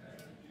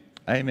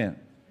 Amen.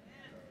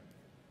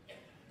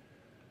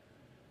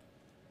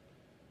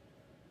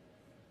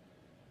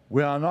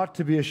 We are not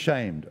to be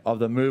ashamed of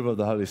the move of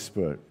the Holy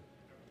Spirit.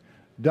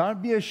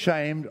 Don't be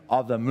ashamed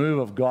of the move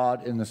of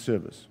God in the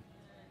service.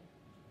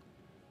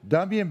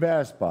 Don't be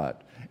embarrassed by it.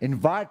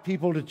 Invite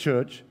people to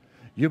church.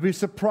 You'll be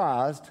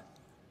surprised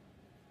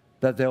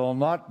that they will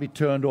not be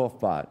turned off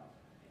by it.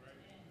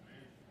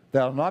 They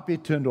will not be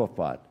turned off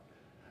by it.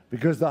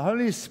 Because the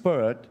Holy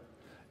Spirit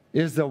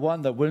is the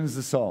one that wins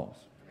the souls.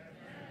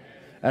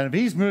 And if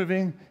He's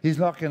moving, He's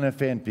not going to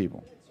offend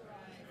people.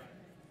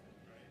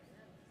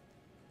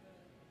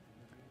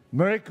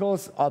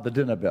 Miracles are the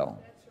dinner bell.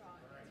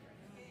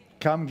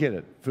 Come get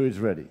it. Food's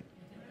ready.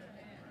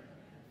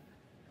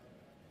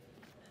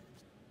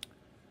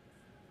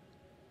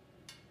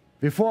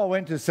 Before I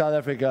went to South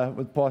Africa,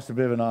 with Pastor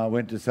Bev and I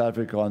went to South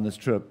Africa on this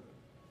trip,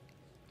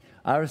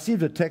 I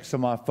received a text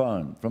on my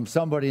phone from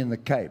somebody in the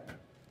Cape,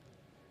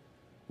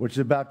 which is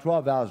about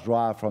 12 hours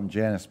drive from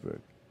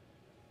Johannesburg.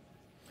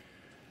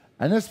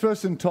 And this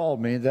person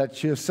told me that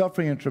she is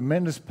suffering in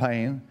tremendous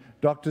pain.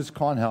 Doctors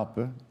can't help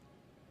her.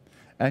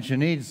 And she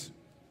needs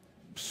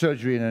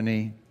surgery in her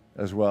knee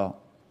as well.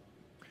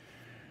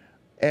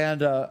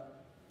 And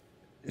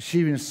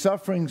she's been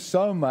suffering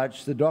so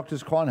much, the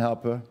doctors can't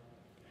help her.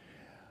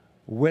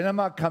 When am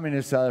I coming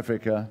to South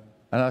Africa?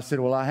 And I said,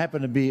 well, I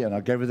happen to be, and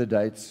I gave her the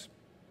dates.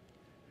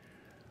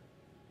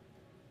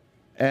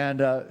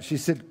 And she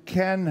said,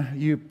 can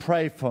you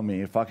pray for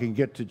me if I can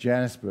get to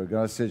Johannesburg?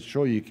 And I said,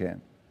 sure you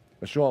can.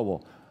 Sure I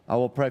will. I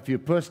will pray for you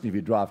personally if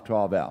you drive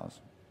 12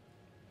 hours.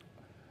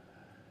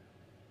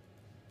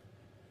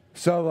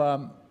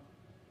 So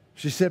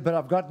she said, but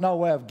I've got no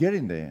way of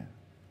getting there.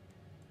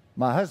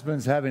 My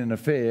husband's having an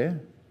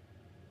affair,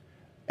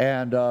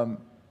 and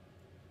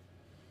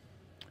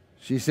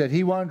she said,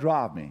 he won't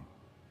drive me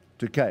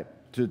to Cape,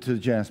 to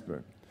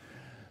Johannesburg.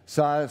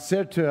 So I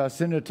said to her, I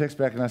sent her a text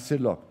back, and I said,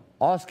 look,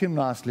 ask him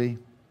nicely.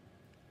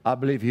 I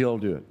believe he'll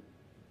do it.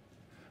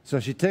 So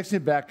she texted me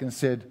back and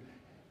said,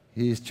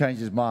 he's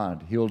changed his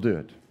mind. He'll do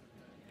it.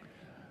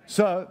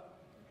 So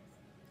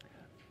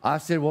I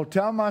said, well,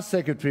 tell my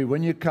secretary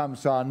when you come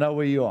so I know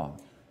where you are.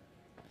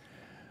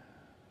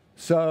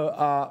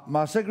 So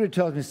my secretary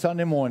tells me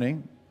Sunday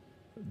morning,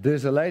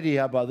 there's a lady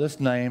here by this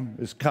name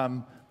who's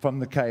come from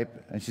the Cape,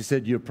 and she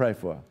said, you pray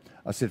for her.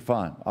 I said,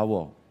 fine, I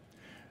will.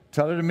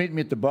 Tell her to meet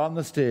me at the bottom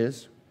of the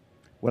stairs.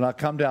 When I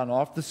come down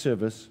after the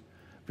service,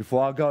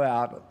 before I go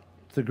out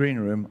to the green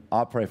room,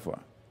 I'll pray for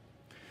her.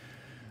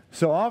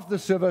 So after the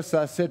service,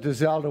 I said to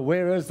Zelda,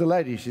 where is the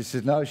lady? She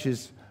says, no,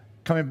 she's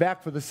coming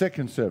back for the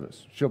second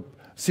service. She'll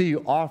see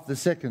you after the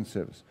second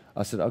service.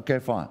 I said, okay,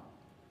 fine.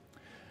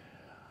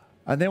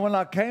 And then when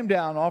I came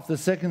down after the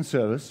second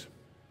service,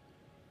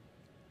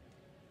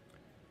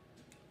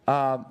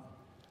 Zelda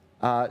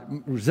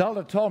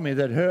told me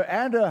that her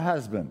and her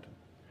husband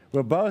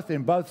were both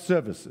in both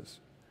services.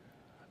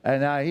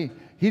 And now he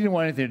didn't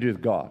want anything to do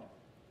with God.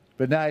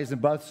 But now he's in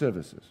both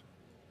services.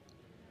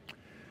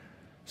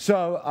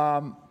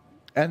 So,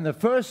 in the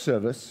first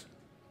service,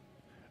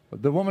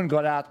 the woman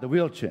got out the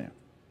wheelchair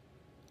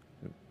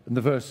in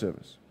the first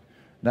service.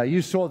 Now,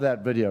 you saw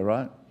that video,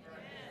 right?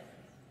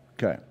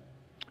 Okay.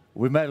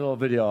 We made a little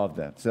video of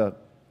that, so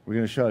we're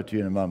going to show it to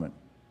you in a moment.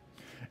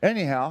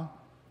 Anyhow,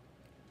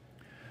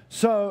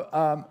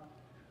 so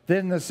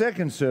then the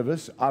second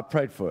service, I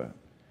prayed for her.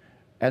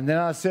 And then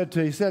I said to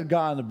her, you said a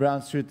guy in the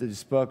brown suit that you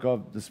spoke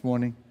of this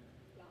morning,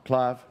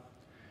 Clive.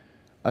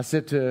 I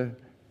said to her,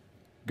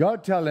 go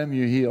tell him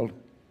you healed.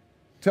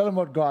 Tell him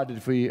what God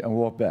did for you and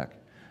walk back.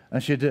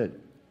 And she did,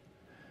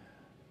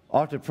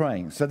 after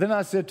praying. So then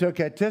I said to her,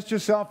 okay, test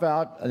yourself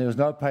out. And there was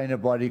no pain in her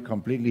body,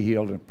 completely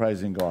healed and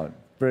praising God.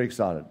 Very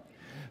excited.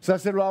 So I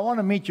said, well, I want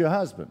to meet your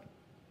husband.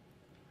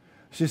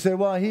 She said,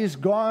 well, he's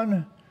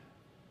gone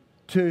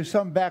to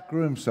some back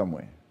room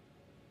somewhere.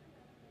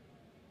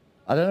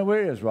 I don't know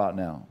where he is right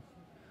now.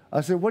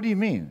 I said, what do you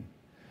mean?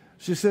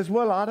 She says,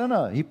 well, I don't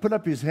know. He put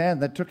up his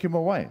hand, they took him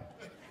away.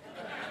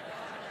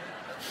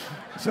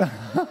 So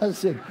I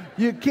said,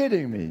 you're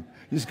kidding me.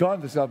 He's gone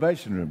to the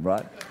salvation room,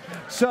 right?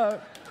 So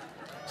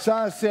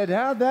I said,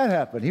 how'd that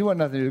happen? He wanted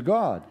nothing to do with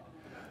God.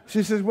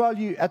 She says, well,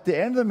 at the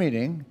end of the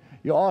meeting,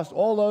 you asked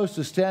all those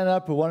to stand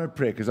up who wanted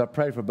prayer, because I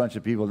prayed for a bunch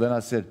of people. Then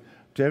I said,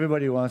 to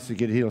everybody who wants to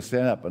get healed,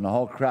 stand up. And the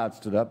whole crowd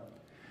stood up.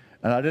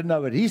 And I didn't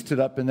know, but he stood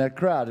up in that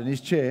crowd in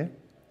his chair.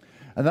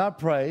 And I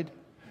prayed.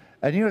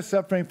 And he was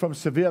suffering from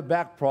severe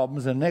back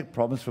problems and neck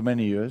problems for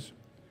many years.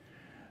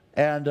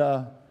 And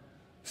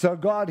so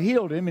God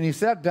healed him. And he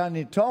sat down and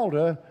he told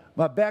her,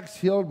 my back's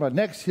healed, my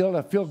neck's healed,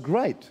 I feel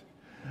great.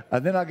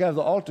 And then I gave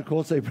the altar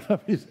call, so he put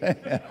up his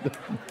hand.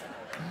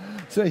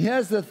 So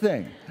here's the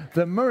thing.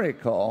 The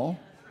miracle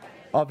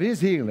of his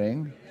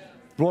healing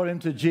brought him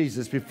to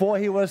Jesus. Before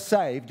he was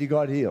saved, he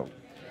got healed.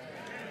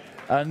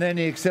 And then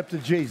he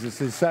accepted Jesus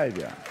as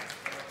Savior.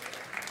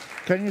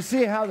 Can you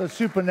see how the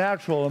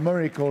supernatural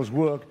miracles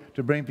work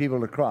to bring people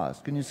to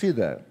Christ? Can you see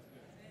that?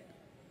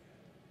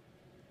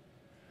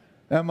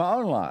 In my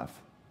own life,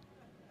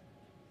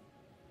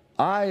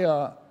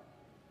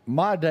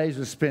 my days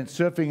were spent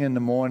surfing in the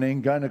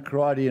morning, going to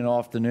karate in the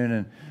afternoon,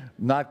 and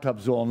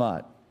nightclubs all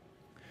night.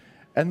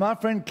 And my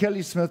friend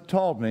Kelly Smith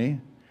told me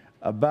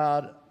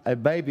about a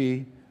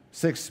baby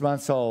 6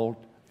 months old.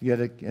 He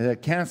had a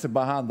cancer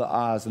behind the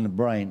eyes and the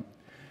brain.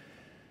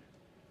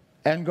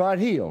 And got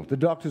healed. The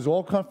doctors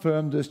all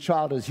confirmed this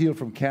child is healed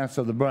from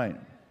cancer of the brain.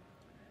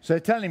 So they're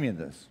telling me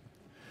this.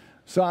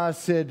 So I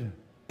said,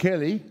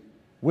 Kelly,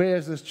 where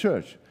is this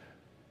church?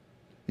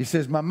 He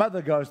says, my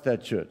mother goes to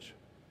that church.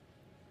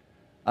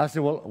 I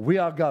said, well, we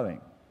are going.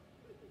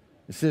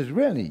 He says,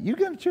 really? You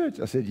go to church?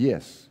 I said,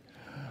 yes.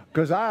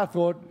 Because I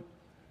thought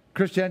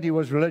Christianity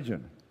was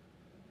religion.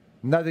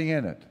 Nothing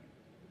in it.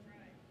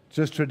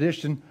 Just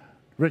tradition,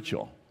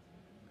 ritual.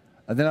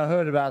 And then I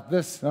heard about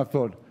this, and I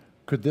thought,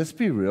 could this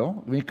be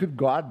real? I mean, could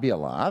God be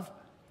alive?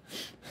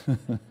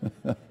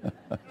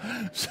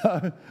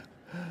 So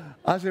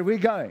I said, we're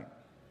going.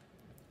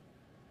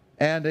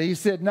 And he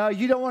said, no,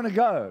 you don't want to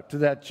go to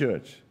that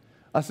church.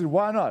 I said,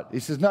 why not? He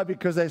says, no,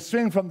 because they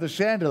swing from the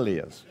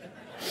chandeliers.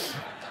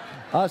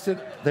 I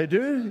said, they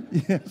do?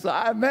 Yes,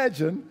 I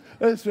imagine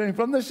they swing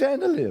from the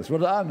chandeliers. What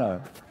do I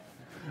know?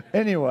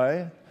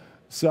 Anyway,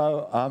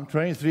 so I'm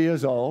 23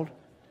 years old,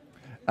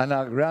 and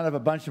I round up a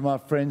bunch of my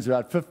friends,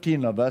 about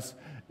 15 of us,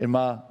 in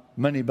my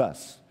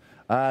minibus.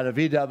 I had a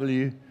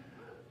VW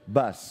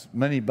bus,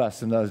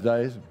 minibus in those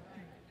days,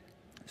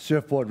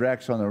 surfboard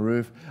racks on the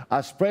roof.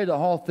 I sprayed the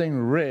whole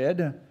thing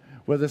red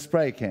with a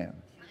spray can.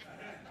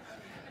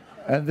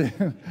 And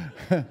then,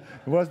 it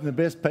wasn't the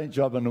best paint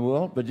job in the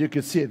world, but you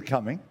could see it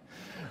coming.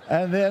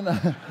 And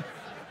then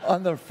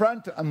on the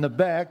front and the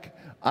back,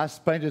 I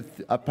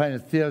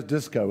painted Theo's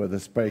Disco with a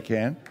spray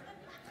can.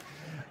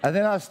 And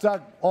then I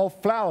stuck all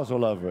flowers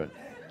all over it.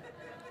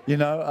 You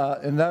know,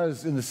 in the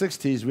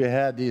 60s, we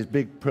had these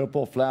big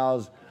purple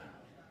flowers,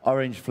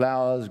 orange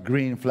flowers,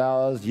 green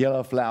flowers,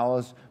 yellow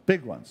flowers,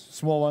 big ones,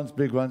 small ones,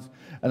 big ones.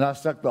 And I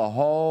stuck the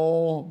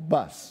whole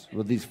bus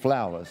with these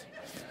flowers.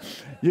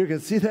 You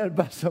could see that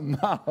bus a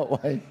mile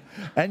away,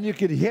 and you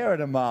could hear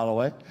it a mile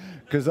away,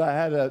 because I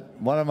had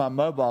one of my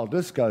mobile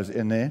discos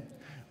in there,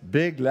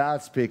 big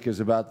loudspeakers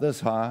about this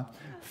high,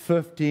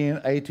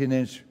 15,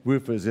 18-inch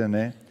woofers in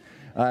there.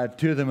 I had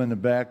 2 of them in the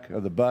back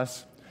of the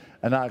bus,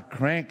 and I'd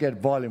crank that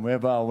volume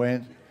wherever I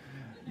went.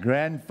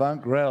 Grand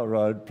Funk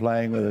Railroad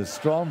playing with a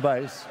strong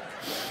bass.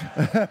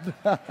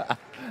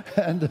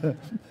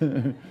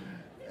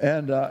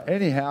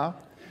 Anyhow,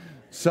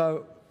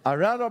 so I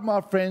rounded up my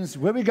friends.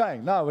 Where are we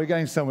going? No, we're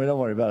going somewhere. Don't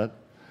worry about it.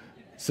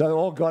 So they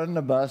all got in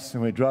the bus,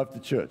 and we drove to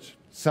church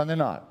Sunday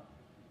night.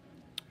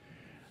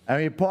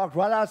 And we parked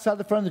right outside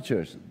the front of the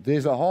church.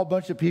 There's a whole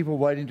bunch of people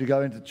waiting to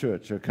go into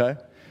church, okay?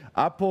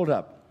 I pulled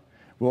up.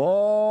 We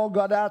all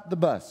got out the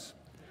bus.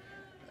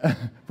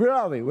 Where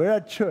are we? We're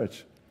at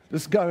church.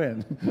 Let's go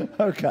in.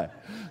 Okay.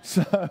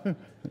 So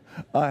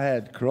I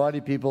had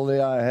karate people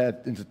there. I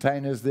had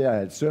entertainers there. I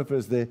had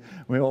surfers there.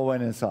 We all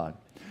went inside.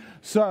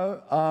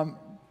 So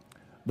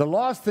the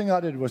last thing I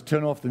did was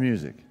turn off the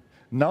music.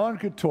 No one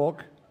could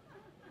talk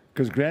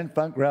because Grand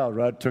Funk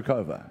Railroad took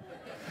over.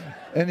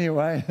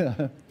 Anyway,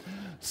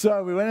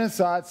 so we went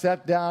inside,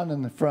 sat down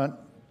in the front,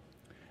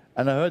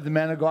 and I heard the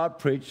man of God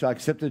preach. I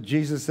accepted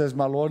Jesus as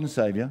my Lord and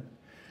Savior.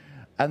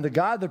 And the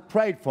guy that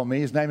prayed for me,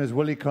 his name is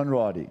Willie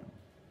Conradi.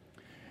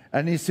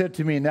 And he said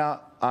to me,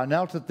 now, I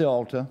knelt at the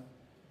altar,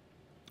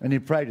 and he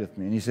prayed with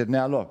me. And he said,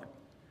 now, look,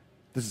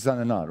 this is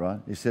Sunday night, right?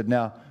 He said,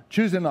 now,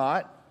 Tuesday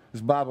night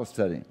is Bible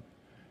study.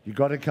 You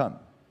got to come.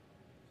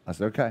 I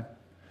said, okay.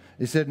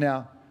 He said,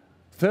 now,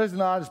 Thursday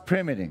night is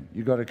prayer meeting.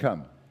 You got to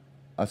come.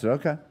 I said,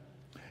 okay.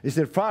 He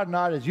said, Friday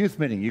night is youth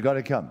meeting. You got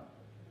to come.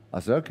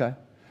 I said, okay.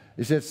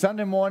 He said,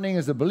 Sunday morning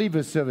is the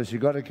believers service. You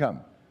got to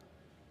come.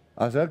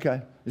 I said,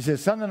 okay. He said,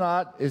 Sunday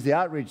night is the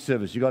outreach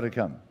service. You got to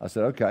come. I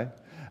said, okay.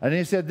 And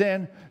he said,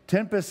 then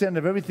 10%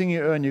 of everything you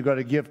earn, you got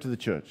to give to the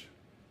church.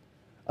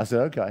 I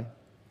said, okay.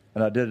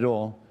 And I did it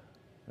all.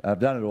 I've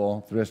done it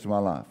all the rest of my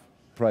life.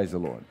 Praise the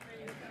Lord.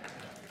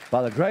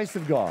 By the grace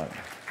of God.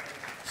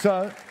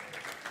 So,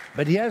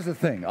 but here's the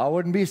thing. I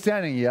wouldn't be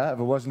standing here if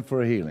it wasn't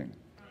for a healing.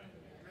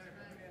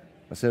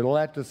 I said all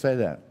that to say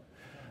that.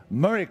 A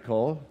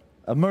miracle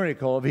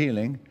of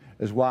healing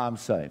is why I'm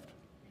saved.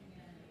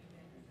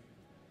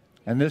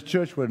 And this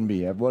church wouldn't be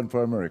here if it wasn't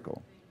for a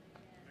miracle.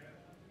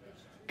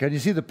 Can you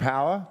see the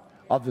power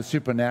of the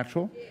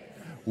supernatural?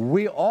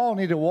 We all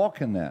need to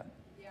walk in that.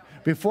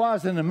 Before I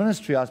was in the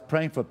ministry, I was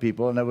praying for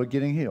people and they were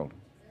getting healed.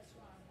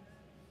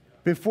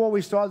 Before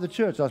we started the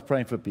church, I was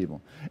praying for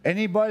people.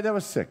 Anybody that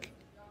was sick,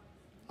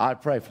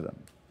 I'd pray for them.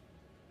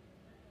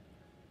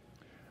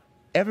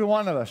 Every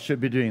one of us should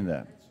be doing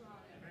that.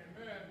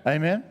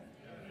 Amen?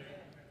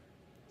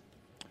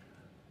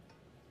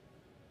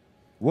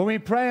 When we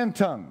pray in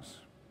tongues,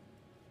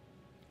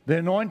 the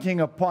anointing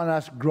upon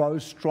us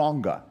grows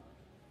stronger.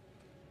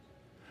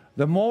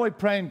 The more we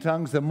pray in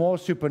tongues, the more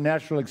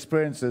supernatural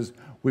experiences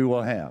we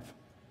will have.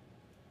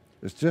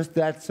 It's just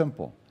that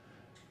simple.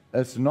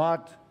 It's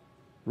not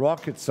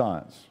rocket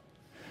science.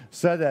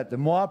 So that the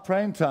more I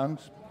pray in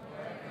tongues,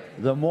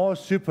 the more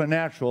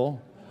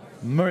supernatural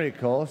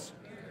miracles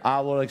I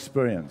will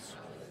experience.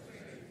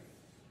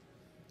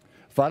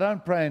 If I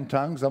don't pray in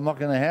tongues, I'm not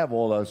going to have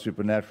all those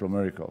supernatural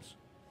miracles.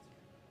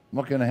 I'm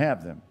not going to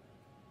have them.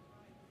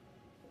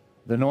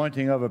 The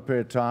anointing over a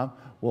period of time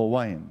will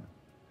wane.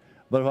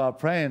 But if I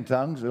pray in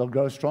tongues, it'll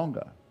grow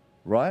stronger.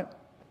 Right?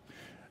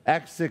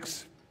 Acts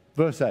 6,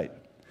 verse 8.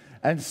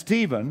 And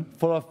Stephen,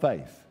 full of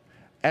faith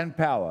and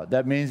power,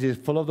 that means he's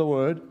full of the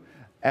word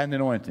and the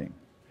anointing,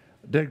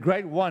 did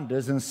great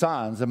wonders and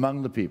signs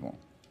among the people.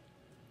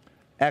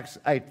 Acts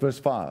 8, verse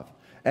 5.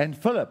 And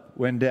Philip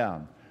went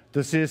down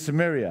to see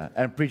Samaria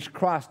and preached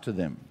Christ to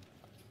them.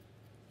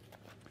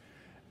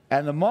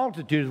 And the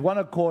multitude, one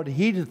accord,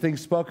 heeded things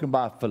spoken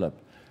by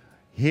Philip,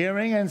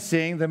 hearing and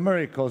seeing the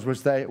miracles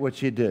which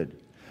he did.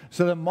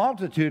 So the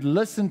multitude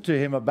listened to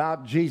him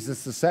about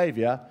Jesus the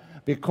Savior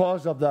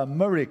because of the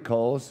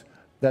miracles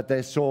that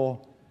they saw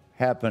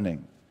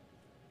happening.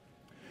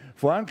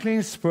 For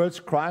unclean spirits,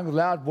 crying with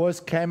loud voice,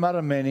 came out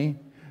of many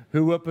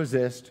who were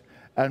possessed,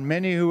 and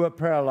many who were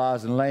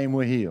paralyzed and lame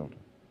were healed.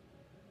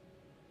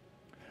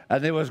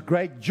 And there was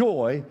great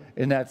joy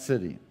in that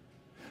city.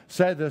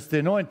 Say this, the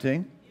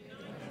anointing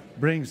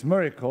brings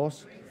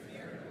miracles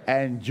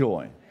and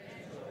joy.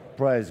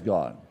 Praise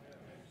God.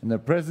 In the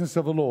presence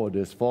of the Lord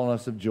is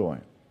fullness of joy.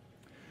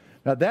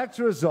 Now that's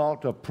a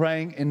result of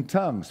praying in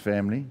tongues,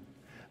 family.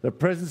 The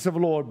presence of the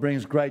Lord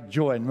brings great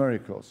joy and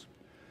miracles.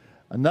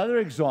 Another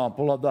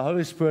example of the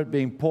Holy Spirit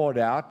being poured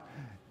out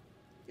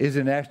is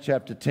in Acts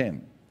chapter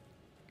 10.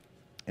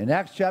 In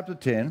Acts chapter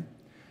 10,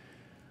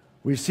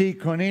 we see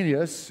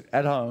Cornelius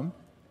at home,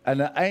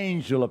 and an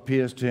angel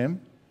appears to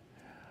him.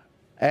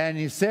 And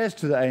he says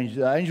to the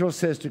angel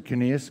says to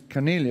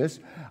Cornelius,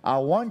 I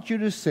want you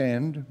to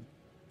send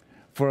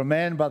for a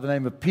man by the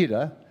name of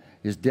Peter.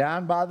 He's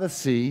down by the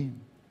sea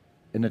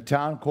in a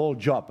town called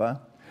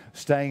Joppa,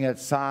 staying at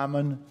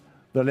Simon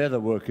the leather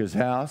worker's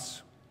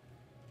house.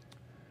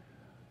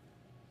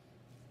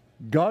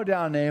 Go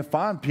down there,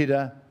 find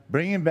Peter,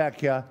 bring him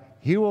back here.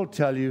 He will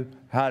tell you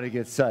how to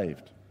get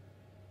saved.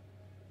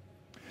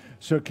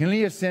 So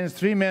Cornelius sends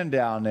 3 men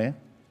down there,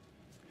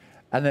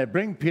 and they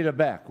bring Peter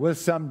back with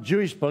some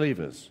Jewish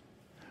believers.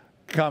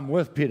 Come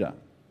with Peter.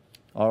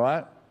 All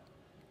right?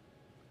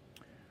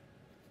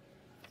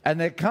 And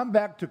they come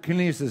back to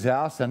Cornelius'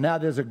 house, and now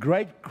there's a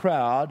great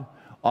crowd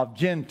of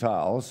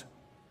Gentiles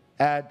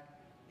at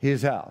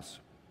his house.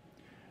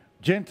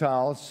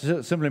 Gentiles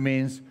simply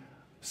means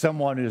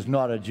someone who's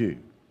not a Jew.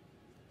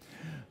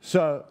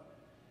 So,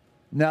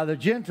 now the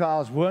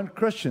Gentiles weren't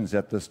Christians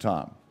at this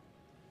time.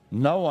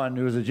 No one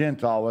who was a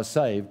Gentile was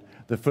saved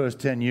the first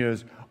 10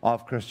 years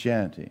of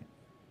Christianity.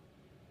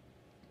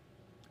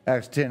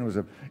 Acts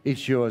 10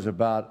 each year was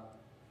about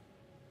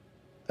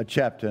a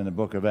chapter in the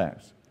book of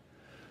Acts.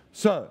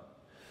 So,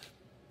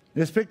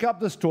 let's pick up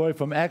the story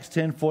from Acts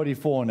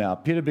 10:44 now.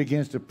 Peter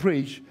begins to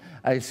preach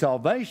a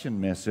salvation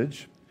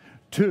message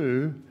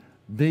to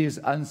these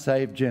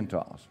unsaved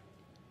Gentiles.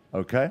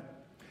 Okay?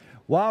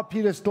 While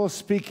Peter's still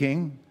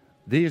speaking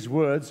these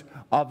words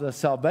of the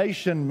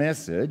salvation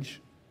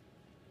message,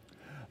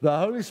 the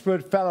Holy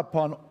Spirit fell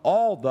upon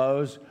all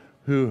those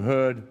who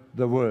heard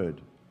the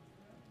word.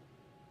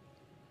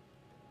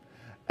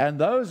 And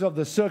those of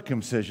the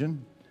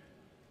circumcision,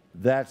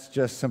 that's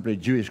just simply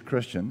Jewish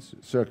Christians,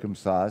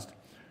 circumcised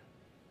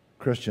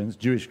Christians,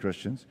 Jewish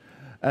Christians,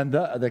 and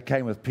that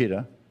came with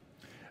Peter.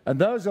 And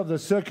those of the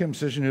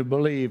circumcision who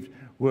believed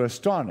were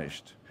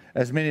astonished,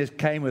 as many as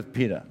came with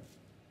Peter,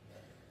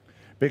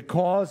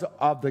 because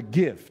of the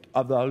gift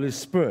of the Holy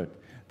Spirit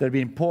that had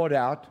been poured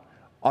out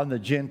on the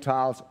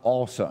Gentiles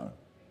also.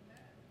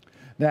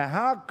 Now,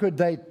 how could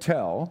they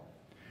tell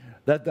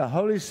that the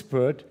Holy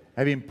Spirit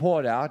had been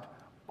poured out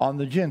on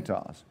the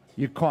Gentiles?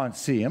 You can't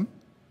see him.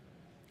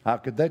 How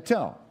could they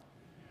tell?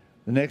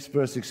 The next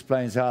verse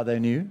explains how they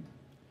knew.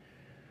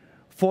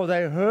 For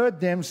they heard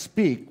them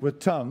speak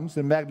with tongues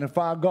and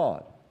magnify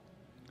God.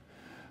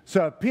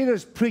 So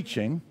Peter's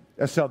preaching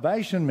a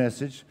salvation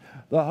message.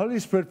 The Holy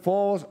Spirit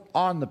falls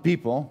on the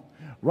people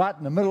right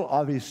in the middle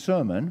of his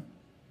sermon,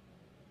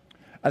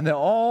 and they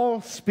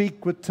all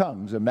speak with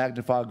tongues and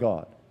magnify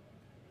God.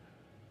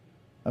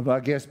 And I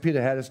guess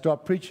Peter had to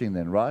stop preaching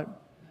then, right?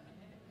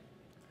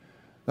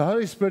 The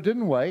Holy Spirit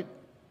didn't wait.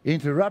 He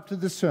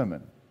interrupted the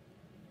sermon.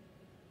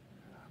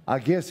 I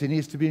guess he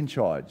needs to be in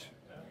charge.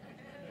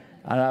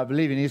 And I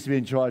believe he needs to be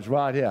in charge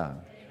right here.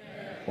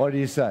 Amen. What do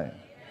you say?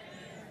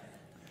 Yes.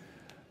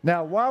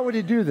 Now, why would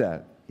he do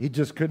that? He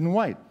just couldn't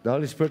wait. The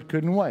Holy Spirit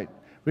couldn't wait.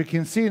 We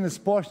can see in this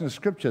portion of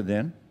Scripture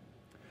then,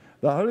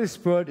 the Holy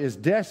Spirit is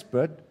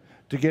desperate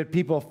to get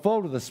people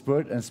full of the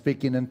Spirit and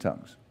speaking in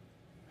tongues.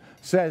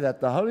 Say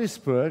that. The Holy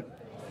Spirit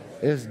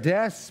is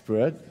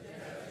desperate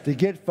to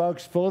get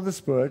folks full of the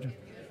Spirit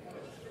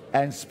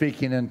and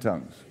speaking in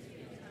tongues.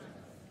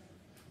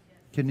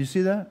 Can you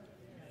see that?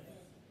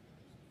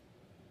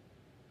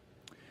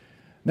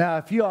 Now,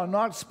 if you are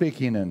not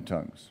speaking in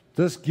tongues,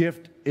 this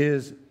gift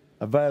is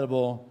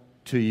available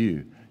to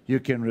you. You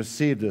can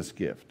receive this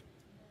gift.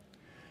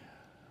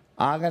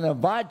 I'm going to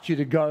invite you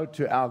to go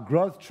to our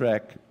Growth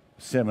Track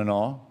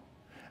seminar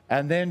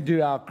and then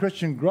do our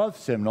Christian Growth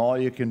seminar.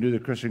 You can do the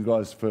Christian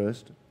Growth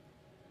first.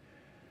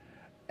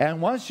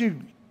 And once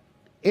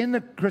in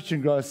the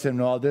Christian Growth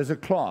seminar, there's a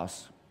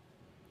class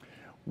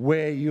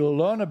where you'll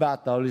learn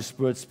about the Holy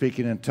Spirit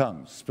speaking in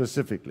tongues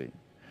specifically.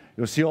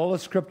 You'll see all the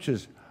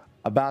scriptures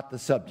about the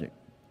subject.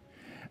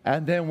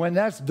 And then when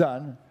that's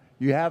done,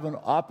 you have an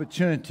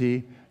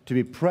opportunity to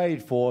be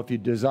prayed for if you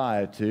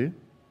desire to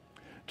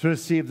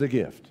receive the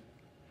gift.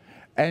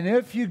 And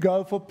if you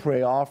go for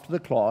prayer after the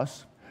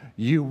class,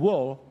 you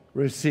will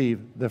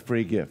receive the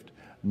free gift.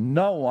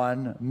 No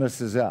one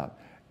misses out.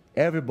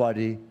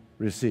 Everybody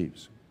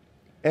receives.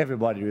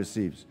 Everybody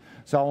receives.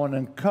 So I want to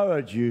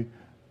encourage you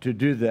to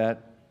do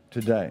that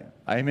today.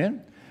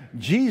 Amen?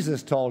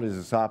 Jesus told his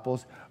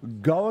disciples,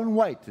 go and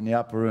wait in the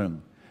upper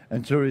room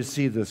until you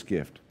receive this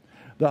gift.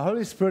 The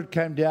Holy Spirit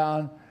came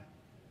down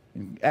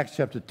in Acts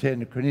chapter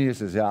 10 to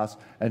Cornelius' house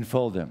and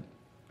filled him.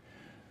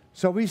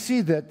 So we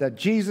see that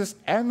Jesus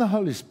and the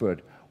Holy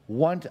Spirit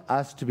want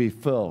us to be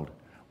filled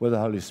with the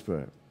Holy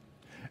Spirit.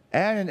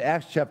 And in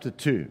Acts chapter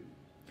 2,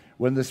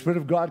 when the Spirit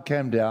of God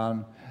came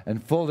down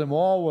and filled them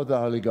all with the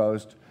Holy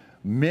Ghost,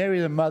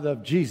 Mary, the mother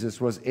of Jesus,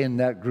 was in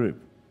that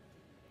group.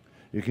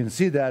 You can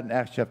see that in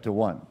Acts chapter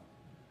 1.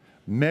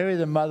 Mary,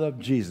 the mother of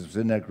Jesus, was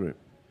in that group.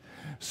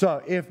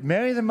 So if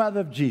Mary, the mother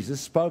of Jesus,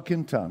 spoke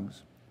in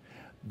tongues,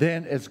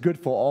 then it's good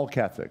for all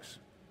Catholics.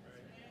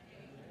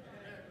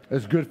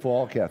 It's good for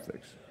all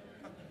Catholics.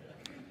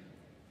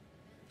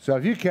 So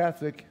if you're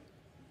Catholic,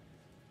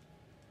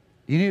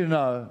 you need to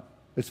know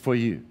it's for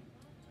you.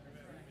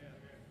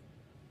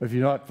 If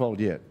you're not filled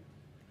yet.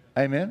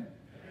 Amen?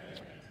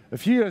 A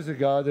few years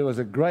ago, there was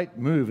a great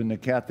move in the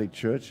Catholic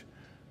Church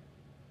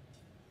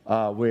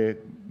where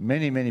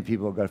many, many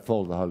people got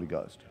filled with the Holy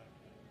Ghost.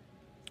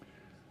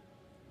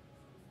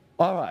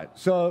 All right,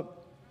 so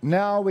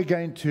now we're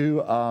going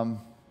to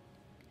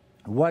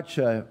watch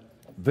a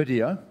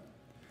video,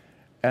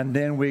 and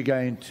then we're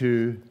going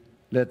to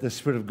let the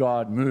Spirit of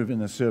God move in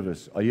the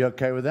service. Are you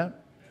okay with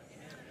that?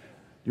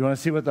 You want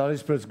to see what the Holy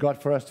Spirit's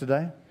got for us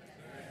today?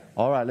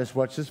 All right, let's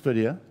watch this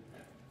video.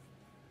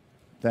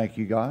 Thank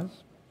you, guys.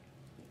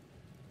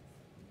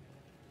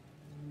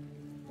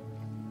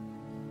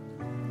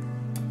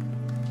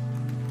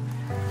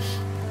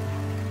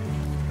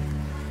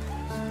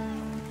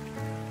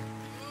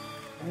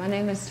 My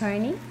name is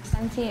Tony.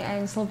 Santi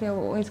and Sylvia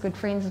were always good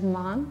friends of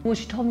mine. Well,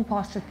 she told me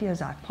Pastor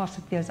Theo's out.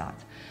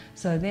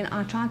 So then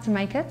I tried to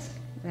make it,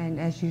 and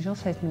as usual,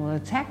 Satan will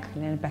attack. I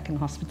landed back in the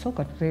hospital,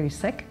 got very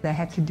sick. They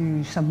had to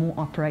do some more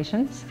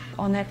operations.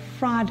 On that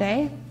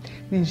Friday,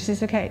 then she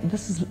says, okay,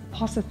 this is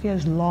Pastor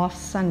Theo's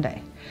last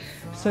Sunday.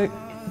 So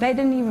they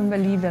didn't even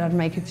believe that I'd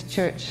make it to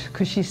church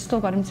because she still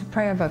got him to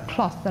pray over a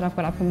cloth that I've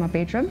got up in my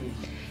bedroom.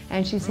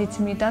 And she said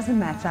to me, it doesn't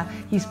matter.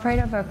 He's prayed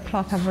over a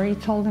cloth. I've already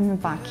told him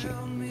about you.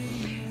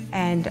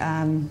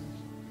 And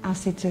I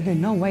said to her,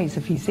 no ways,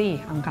 if he's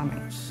there, I'm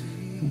coming.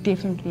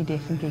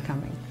 Definitely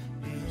coming.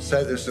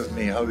 Say this with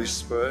me, Holy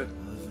Spirit.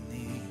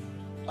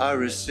 I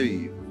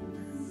receive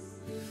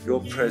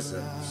your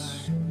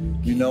presence.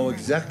 You know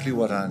exactly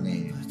what I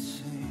need.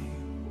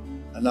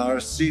 And I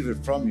receive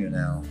it from you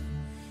now.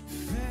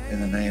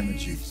 In the name of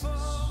Jesus.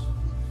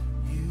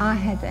 I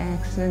had the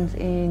accident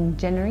in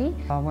January.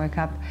 I woke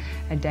up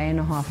a day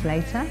and a half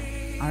later.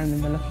 I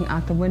remember looking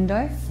out the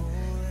window,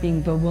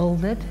 being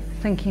bewildered,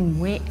 thinking,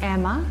 where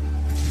am I?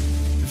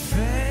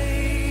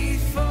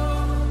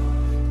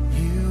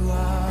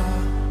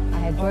 I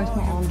had both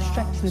my arms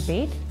strapped to the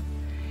bed.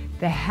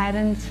 They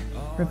hadn't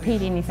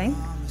repaired anything.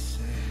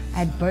 I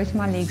had both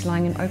my legs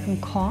lying in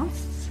open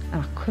casts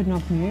and I could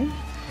not move.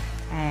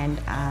 And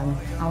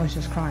I was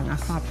just crying. I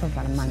cried for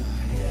about a month.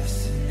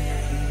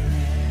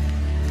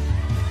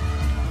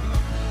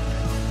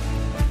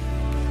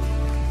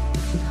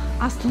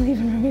 I still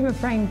even remember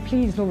praying,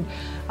 please, Lord,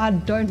 I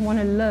don't want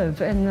to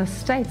live in the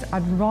States.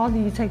 I'd rather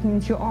you take me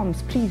into your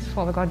arms. Please,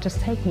 Father God, just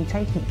take me.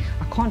 I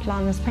can't lie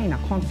in this pain.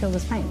 I can't feel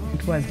this pain.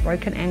 It was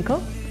broken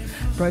ankle,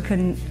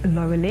 broken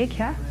lower leg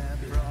here.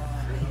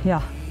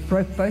 Yeah,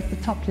 broke both the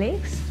top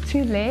legs,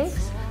 2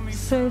 legs,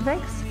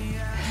 cervix,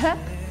 hip,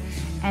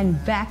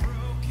 and back,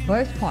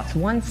 both parts.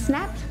 One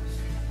snapped,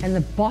 and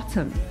the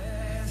bottom,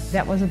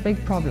 that was a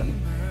big problem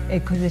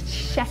because it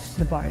shattered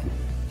the bone.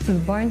 So the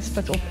bone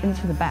split off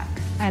into the back.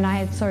 And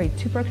I had,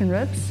 2 broken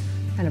ribs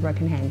and a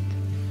broken hand.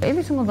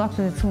 Every single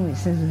doctor that saw me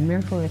says it's a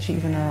miracle that you're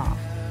even alive.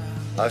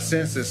 I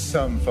sense there's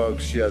some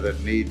folks here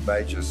that need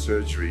major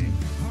surgery.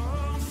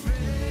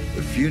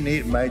 If you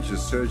need major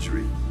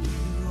surgery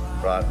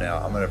right now,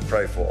 I'm going to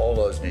pray for all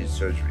those who need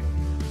surgery.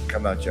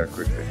 Come out here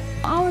quickly.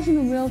 I was in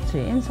a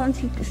wheelchair and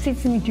Santi said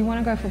to me, do you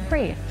want to go for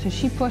prayer? So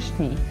she pushed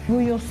me.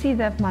 Well, you'll see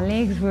that my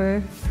legs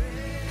were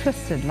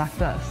twisted like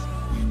this.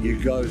 You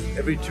go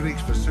every 2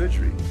 weeks for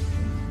surgery.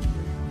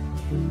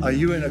 Are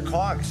you in a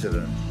car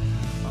accident?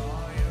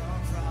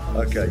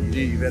 Okay,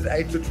 you've had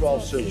 8 to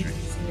 12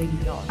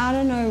 surgeries. I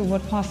don't know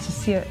what Pastor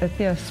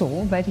Theo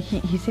saw, but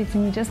he said to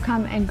me, just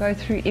come and go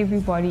through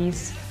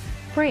everybody's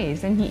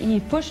prayers. And he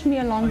pushed me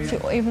along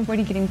to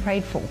everybody getting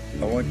prayed for.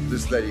 I want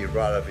this lady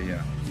right over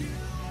here.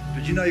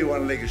 Did you know your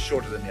one leg is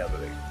shorter than the other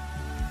leg?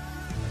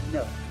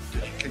 No.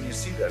 Can you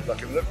see that?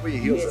 Like, look where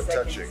your heels are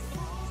touching.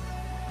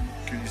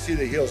 Can you see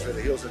the heels, where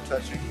the heels are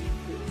touching?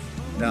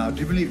 Now,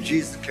 do you believe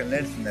Jesus can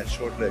lengthen that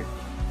short leg?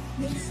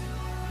 Yes.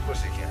 Of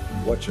course he can.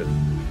 Watch it.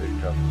 There you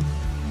go.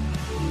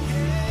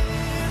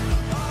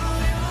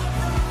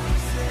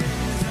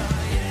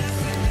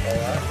 All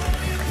right.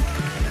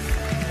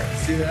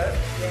 See that?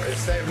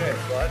 It's the same leg,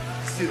 right?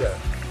 See that?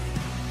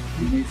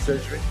 You need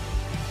surgery?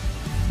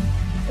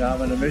 Now I'm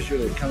going to measure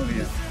it. Come over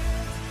here.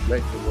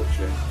 Late the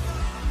wheelchair.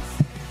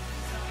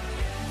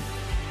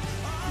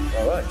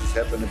 All right. Just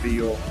happen to be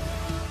your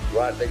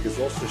right leg is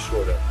also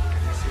shorter.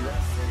 Can you see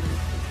that?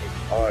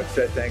 All right,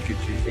 say thank you,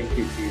 Jesus. Thank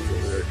you,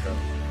 Jesus. There it comes.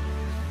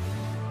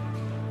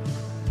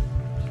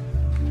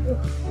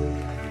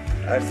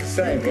 That's the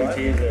same, Thank right?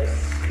 you, Jesus.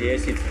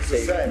 Yes, it's the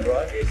same,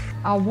 right? Yes.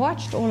 I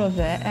watched all of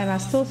that and I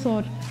still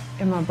thought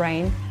in my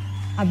brain,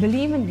 I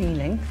believe in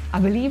healing. I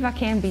believe I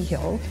can be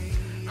healed.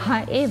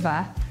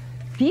 However,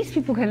 these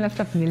people can lift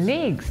up their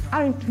legs. I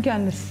don't think you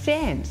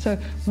understand. So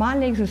my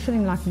legs were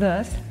sitting like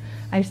this.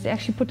 I used to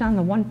actually put down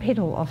the one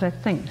pedal of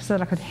that thing so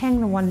that I could hang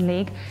the one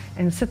leg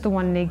and sit the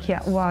one leg here.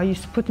 Well, I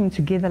used to put them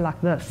together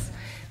like this.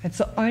 It's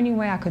the only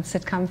way I could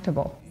sit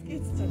comfortable.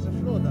 Scared to touch the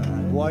floor though.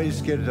 Why are you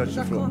scared to touch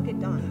the I floor? can't get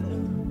down.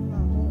 My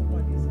whole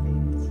body's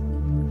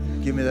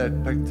bent. Give me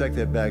that, take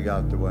that bag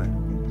out the way.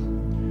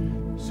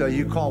 So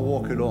you can't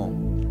walk at all?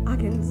 I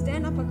can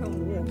stand up, I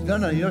can walk.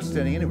 No, you're not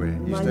standing anywhere.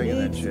 You're My staying in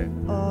that legs chair.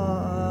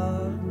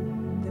 are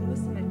the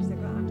mismatch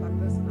that go out like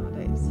this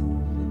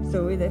nowadays.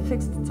 So where they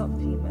fix the top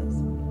femurs,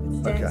 it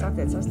stands like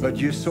that. So I stand But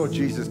you like saw this.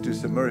 Jesus do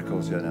some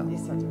miracles here now.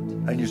 Yes, I did.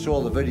 And you saw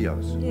all the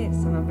videos. Yes,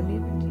 and I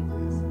believe in Jesus.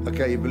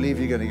 Okay, you believe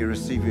you're going to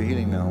receive your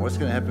healing now. What's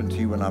going to happen to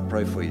you when I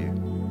pray for you?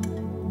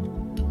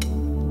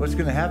 What's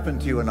going to happen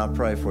to you when I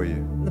pray for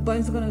you? The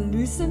bones are going to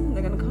loosen,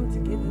 they're going to come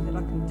together, that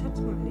I can touch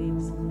my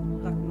legs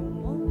like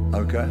normal.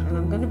 Okay. And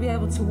I'm going to be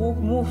able to walk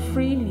more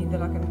freely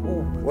than I can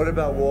walk. What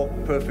about walk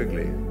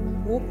perfectly?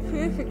 Walk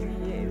perfectly,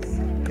 yes.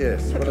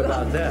 Yes. What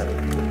about that?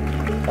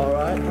 All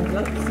right. I'd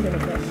love to see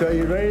that. So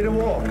you ready to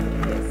walk?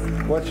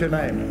 Yes. What's your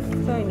name?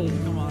 Tony.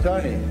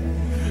 Tony.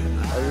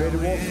 Are you ready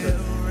to walk? Sir?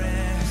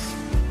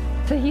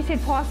 So he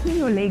said, pass me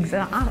your legs.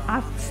 And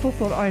I still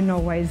thought, oh, no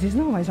ways. There's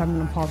no ways I'm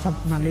going to pass up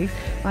my legs.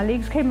 My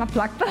legs came up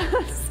like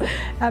this,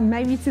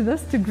 maybe to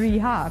this degree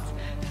height.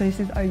 So he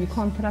says, oh, you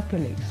can't put up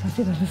your legs. I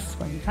said, oh, this is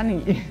what I'm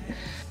telling you.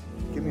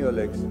 Give me your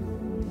legs. You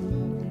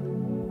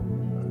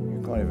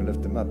can't even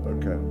lift them up.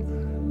 Okay,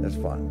 that's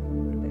fine.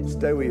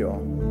 Stay where you are.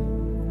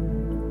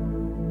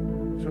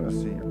 Just want to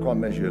see. I can't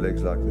measure your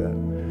legs like that.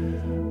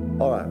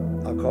 All right,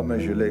 I can't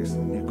measure your legs.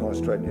 You can't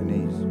straighten your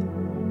knees.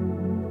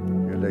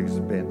 Your legs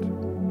are bent.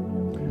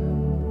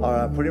 All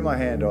right, I'm putting my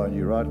hand on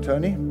you, right,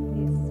 Tony?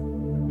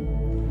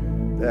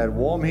 That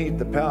warm heat,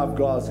 the power of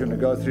God is going to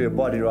go through your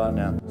body right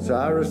now. So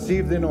I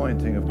receive the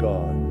anointing of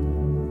God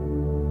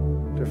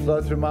to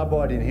flow through my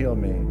body and heal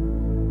me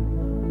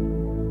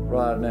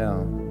right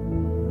now.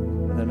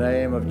 In the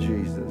name of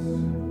Jesus.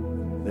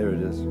 There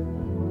it is.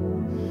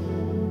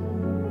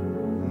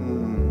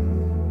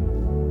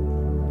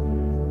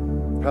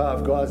 Power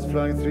of God is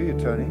flowing through you,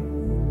 Tony.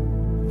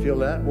 Feel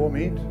that warm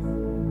heat?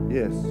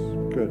 Yes,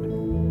 good.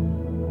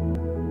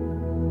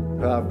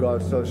 Power of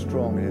God is so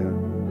strong here.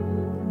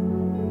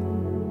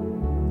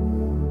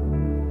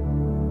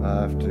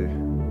 I have to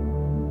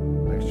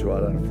make sure I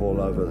don't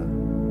fall over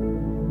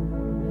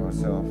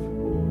myself.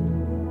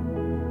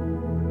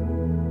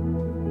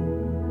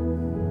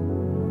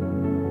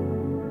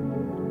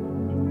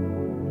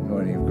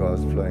 Anointing of God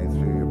is flowing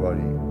through your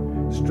body.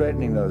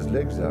 Straightening those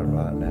legs out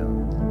right now.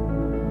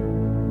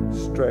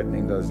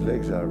 Straightening those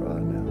legs out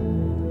right now.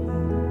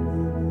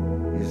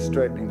 He's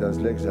straightening those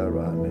legs out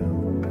right now.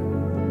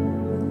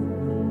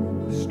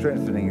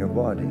 Strengthening your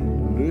body,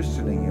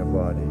 loosening your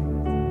body.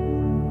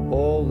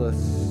 All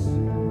this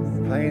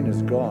pain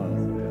is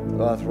gone.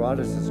 The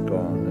arthritis is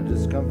gone. The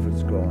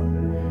discomfort's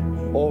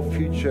gone. All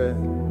future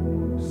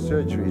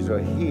surgeries are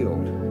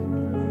healed.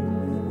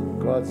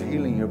 God's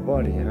healing your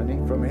body, honey,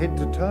 from head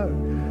to toe.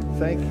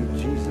 Thank you,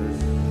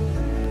 Jesus.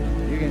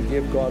 You can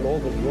give God all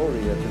the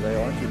glory here today,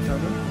 aren't you,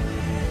 Tony?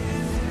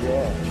 You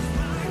are.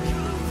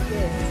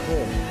 Yes, of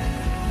course.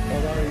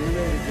 Hold on, are you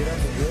ready to get up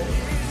and walk?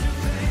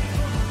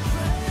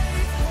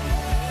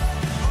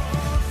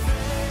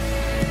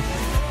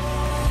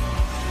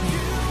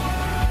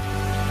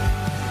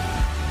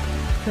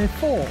 So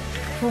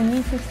for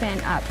me to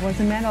stand up was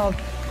a matter of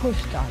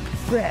push down,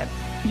 grab,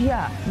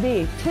 yeah,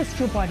 there, twist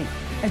your body.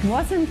 It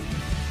wasn't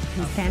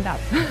to stand up.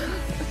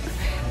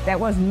 That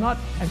was not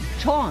a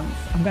chance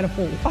I'm going to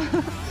fall.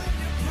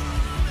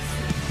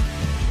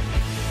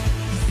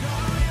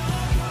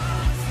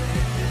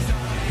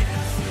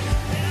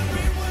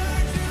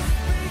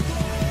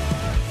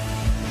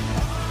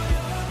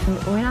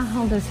 When I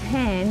held his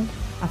hand,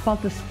 I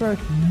felt the Spirit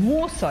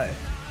more so.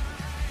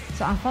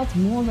 So I felt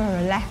more of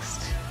a relaxed.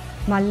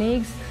 My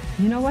legs,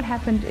 you know what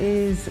happened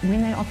is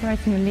when they operate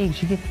on your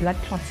legs, you get blood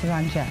clots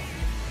around here.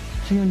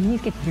 So your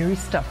knees get very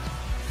stiff.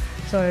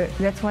 So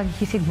that's why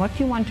he said, what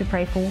do you want to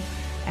pray for?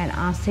 And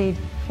I said,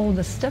 for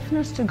the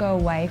stiffness to go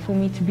away, for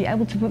me to be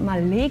able to put my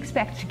legs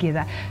back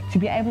together, to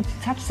be able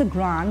to touch the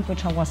ground,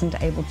 which I wasn't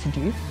able to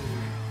do.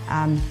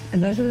 And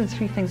those are the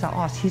three things I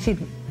asked. He said,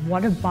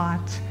 what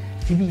about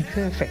to be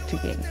perfect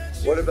again?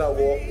 What about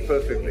walk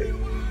perfectly?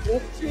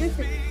 Walk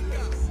perfect.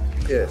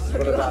 Yes,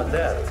 what about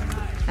that?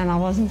 And I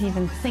wasn't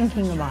even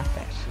thinking about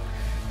that.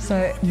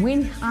 So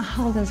when I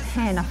held his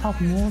hand, I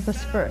felt more of the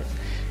Spirit.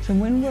 So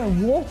when we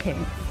were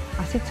walking,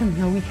 I said to him,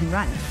 no, we can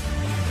run.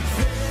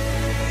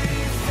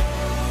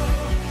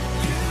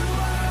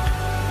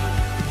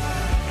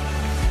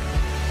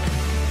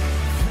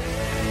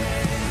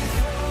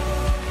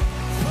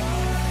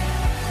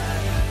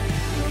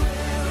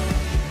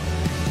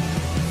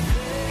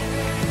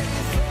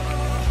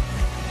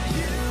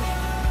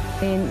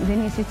 And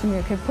then he said to me,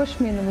 okay, push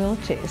me in the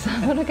wheelchair. So I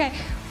thought, okay,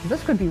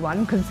 this could be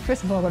one, because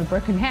first of all, I've got a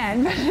broken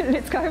hand, but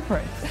let's go for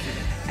it.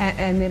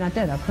 And then I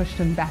did. I pushed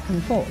him back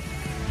and forth.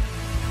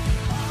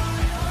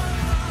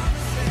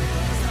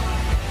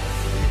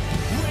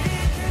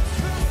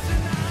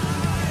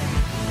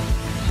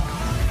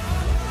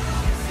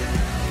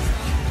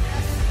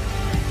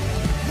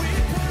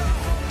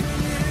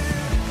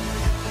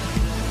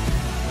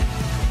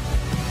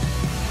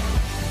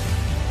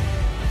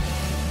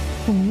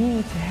 For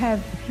me to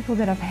have the people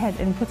that I've had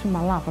input in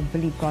my life, I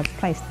believe God's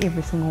placed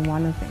every single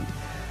one of them.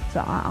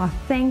 So I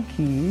thank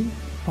you,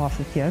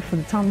 Pastor Theo, for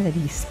the time that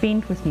he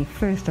spent with me,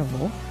 first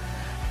of all,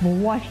 for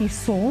what he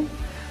saw,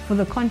 for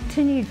the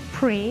continued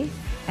prayer,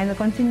 and the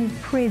continued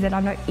prayer that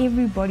I know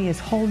everybody is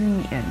holding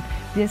me in.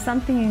 There's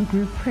something in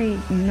group prayer,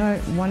 you know,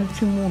 1 or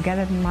 2 more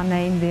gathered in my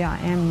name, there I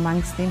am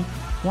amongst them,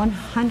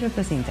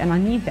 100%, and I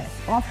need that.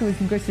 Afterwards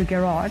we go to the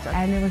garage,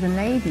 and there was a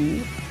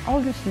lady,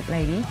 older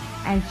lady,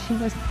 and she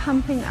was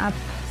pumping up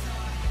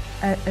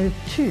a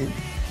tube.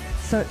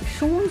 So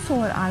Sean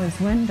saw it out his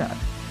window.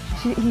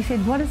 He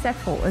said, what is that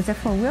for? Is that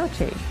for a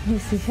wheelchair? He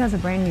said, here's a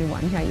brand new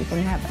one, here, you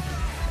can have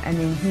it. And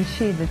then he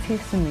shared the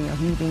testimony of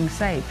me being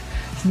saved.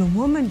 So the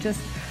woman just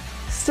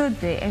stood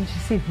there and she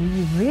said, were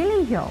you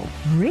really healed?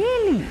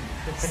 Really?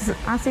 So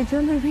I said,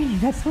 no, really,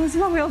 that's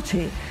my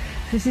wheelchair.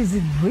 So she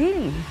said,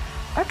 really?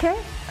 Okay,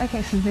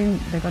 so then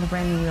they got a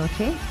brand new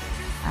wheelchair.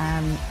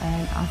 And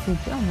I said,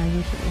 oh no,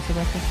 you should also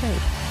go for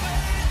sleep.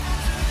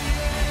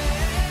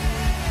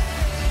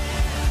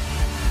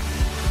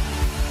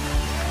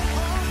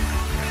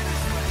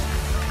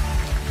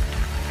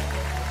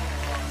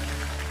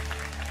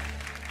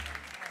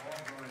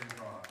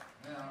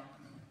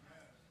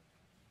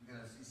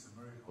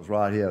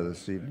 Right here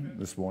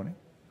this morning.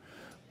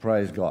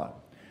 Praise God.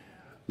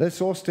 Let's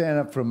all stand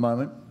up for a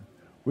moment.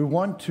 We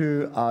want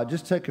to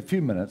just take a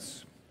few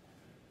minutes,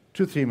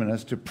 2-3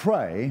 minutes, to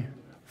pray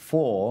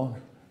for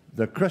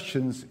the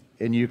Christians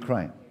in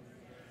Ukraine.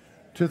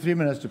 2-3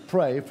 minutes to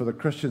pray for the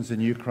Christians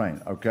in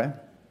Ukraine, okay?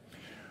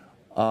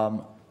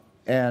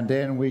 And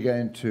then we're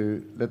going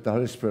to let the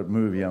Holy Spirit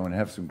move you and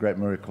have some great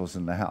miracles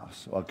in the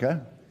house,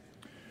 okay?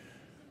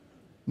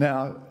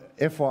 Now,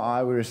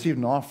 FYI, we received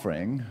an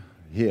offering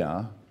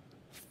here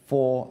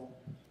for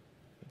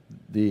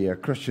the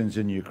Christians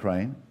in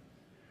Ukraine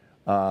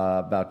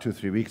about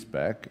 2-3 weeks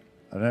back.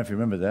 I don't know if you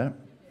remember that.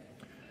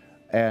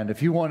 And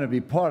if you want to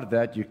be part of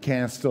that, you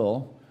can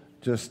still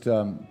just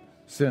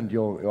send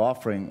your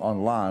offering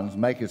online.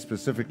 Make it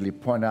specifically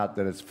point out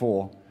that it's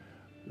for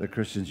the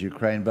Christians in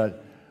Ukraine.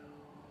 But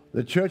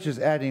the church is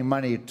adding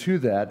money to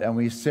that, and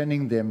we're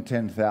sending them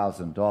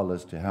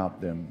 $10,000 to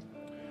help them.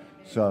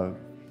 So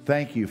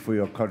thank you for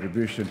your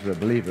contribution to the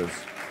believers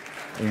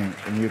in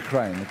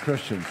Ukraine, the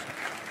Christians.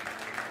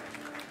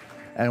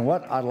 And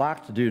what I'd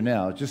like to do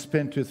now is just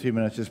spend 2-3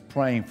 minutes just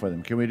praying for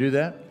them. Can we do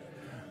that?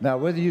 Now,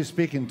 whether you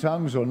speak in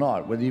tongues or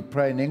not, whether you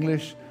pray in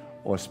English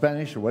or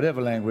Spanish or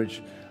whatever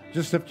language,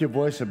 just lift your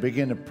voice and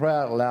begin to pray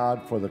out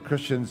loud for the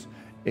Christians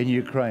in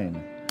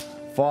Ukraine.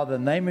 Father,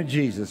 in the name of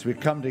Jesus, we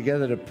come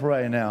together to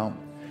pray now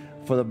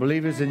for the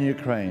believers in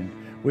Ukraine.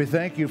 We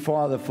thank you,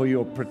 Father, for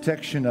your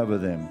protection over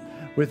them.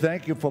 We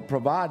thank you for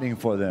providing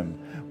for them.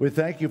 We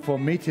thank you for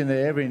meeting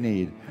their every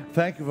need.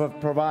 Thank you for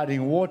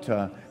providing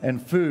water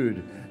and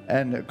food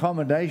and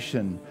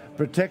accommodation,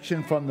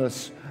 protection from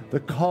the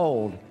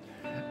cold.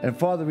 And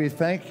Father, we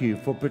thank you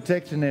for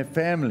protecting their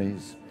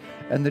families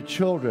and the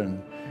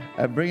children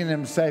and bringing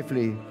them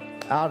safely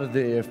out of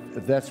there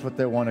if that's what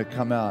they want to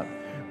come out.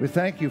 We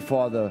thank you,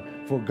 Father,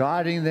 for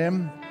guiding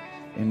them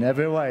in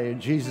every way. In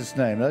Jesus'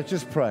 name, let's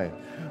just pray.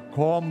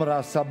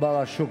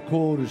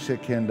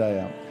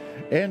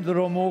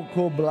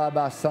 Endromoko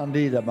blaba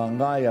sandida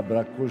bangaya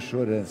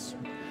brakushures.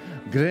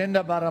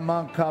 Grenda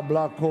baramanka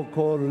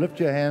blakoko. Lift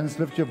your hands,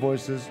 lift your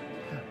voices.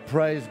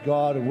 Praise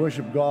God and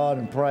worship God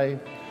and pray.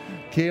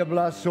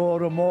 Kebla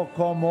soro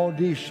moko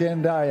modi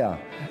shendaya.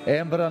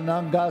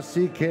 Embrananga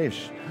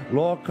sikesh.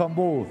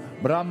 Lokambu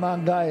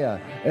bramangaya.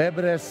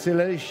 Ebres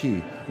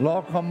sileshi.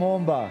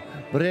 Lokamomba.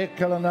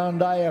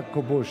 Brekalanandaya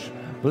kubush.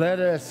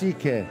 Blede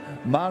sike.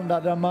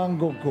 Manda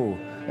damangoku.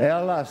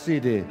 Ela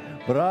sidi.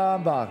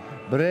 Bramba.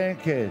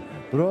 Brenke,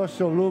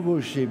 broso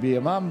lubushi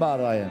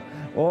biamambarayan,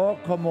 o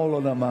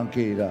komolo na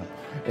mankira,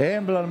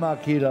 emblan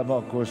makira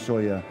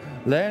makosoya,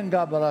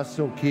 lenga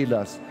baraso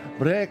kilas,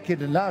 brekid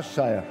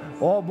nashaya,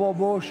 o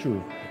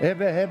boboshu,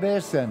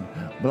 ebehebesen,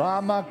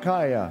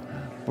 blamakaya,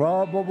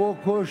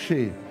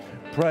 probobokushi.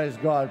 Praise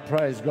God,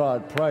 praise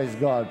God, praise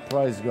God,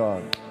 praise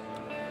God.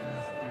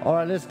 All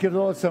right, let's give the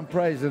Lord some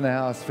praise in the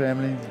house,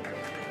 family.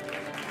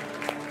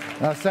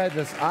 Now say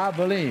this, I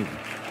believe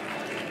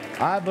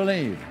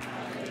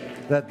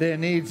that their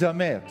needs are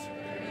met.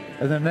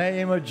 In the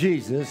name of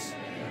Jesus,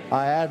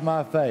 I add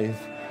my faith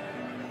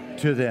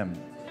to them.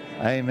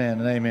 Amen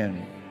and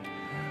amen.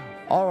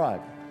 All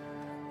right.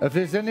 If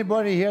there's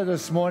anybody here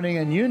this morning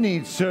and you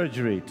need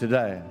surgery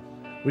today,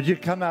 would you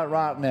come out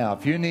right now?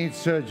 If you need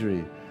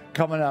surgery,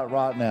 coming out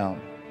right now.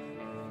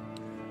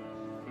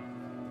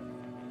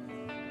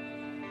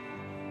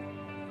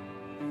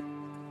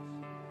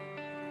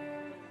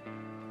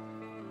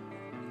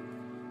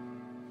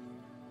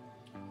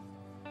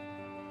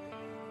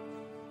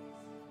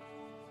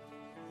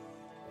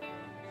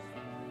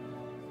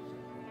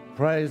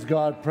 Praise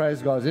God,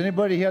 praise God. Is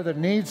anybody here that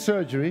needs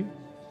surgery?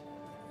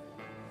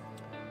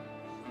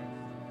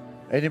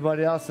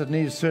 Anybody else that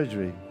needs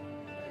surgery?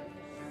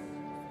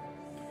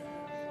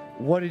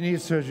 What do you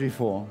need surgery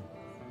for?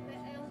 The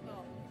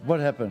elbow.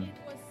 What happened?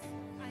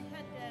 I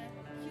had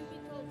the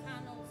cubital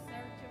tunnel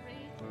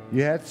surgery.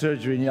 You had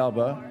surgery in your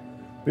elbow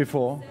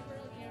before?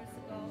 Several years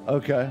ago.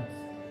 Okay.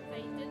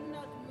 They did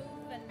not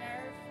move the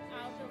nerve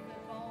out of the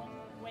bone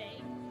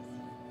way.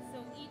 So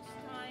each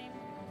time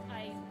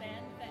I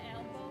bend the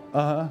elbow,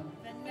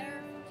 the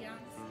nerve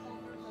jumps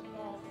over the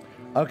bone.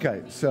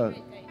 Okay, so,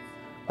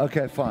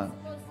 okay, fine.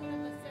 I was supposed to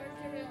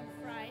have a surgery on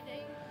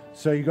Friday,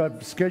 So you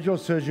got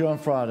scheduled surgery on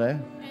Friday,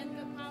 and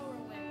the power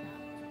went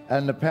out.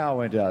 and the power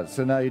went out,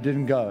 so now you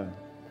didn't go.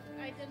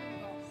 I didn't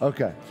go.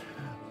 Okay.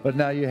 But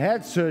now you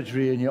had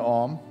surgery in your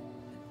arm,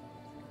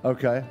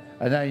 okay,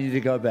 and now you need to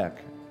go back.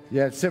 You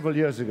had several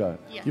years ago.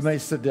 Yes. You may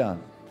sit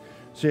down.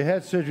 So you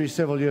had surgery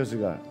several years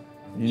ago.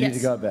 You need to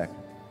Yes. go back.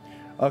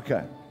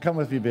 Okay, come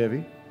with me,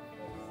 baby.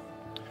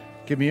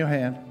 Give me your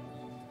hand.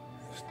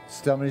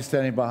 Somebody's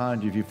standing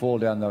behind you. If you fall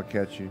down, they'll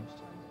catch you.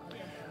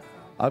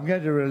 I'm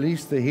going to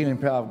release the healing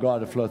power of God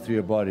to flow through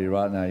your body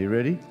right now. You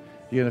ready?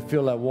 You're going to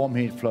feel that warm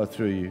heat flow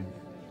through you.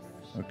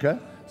 Okay?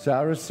 So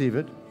I receive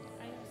it. I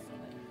receive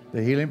it.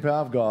 The healing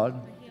power of God The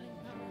healing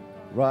power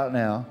of God right now right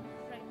now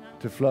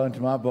to flow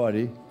into my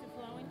body to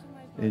flow into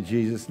my body in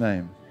Jesus'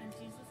 name. in Jesus'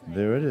 name.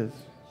 There it is.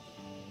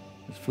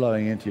 It's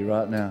flowing into you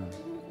right now.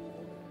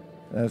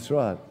 That's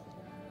right.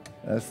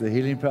 That's the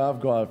healing power of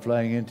God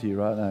flowing into you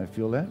right now.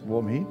 Feel that?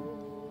 Warm heat?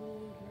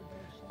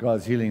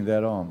 God's healing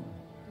that arm.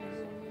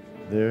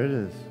 There it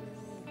is.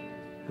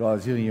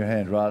 God's healing your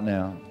hand right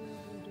now.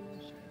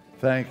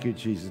 Thank you,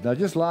 Jesus. Now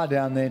just lie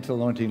down there until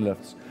the anointing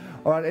lifts.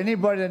 All right,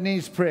 anybody that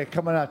needs prayer,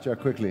 come on out here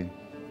quickly.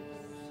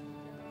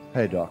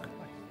 Hey, Doc.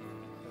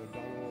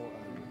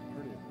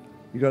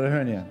 You got a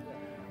hernia?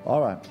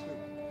 All right.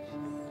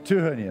 2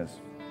 hernias.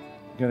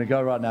 You're going to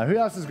go right now. Who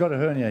else has got a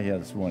hernia here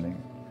this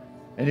morning?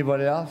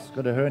 Anybody else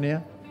got a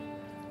hernia?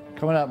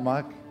 Come on up,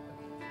 Mike.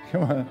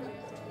 Come on.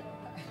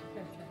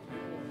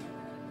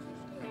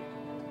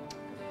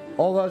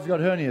 All those who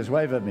got hernias,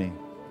 wave at me.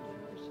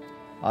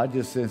 I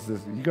just sense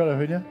this. You got a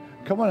hernia?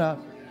 Come on out.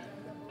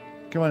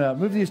 Come on out.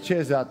 Move these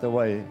chairs out the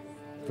way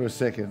for a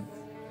second.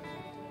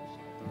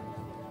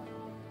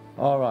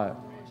 All right.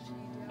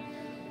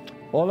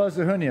 All those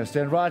with hernia,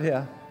 stand right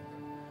here.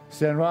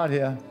 Stand right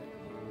here.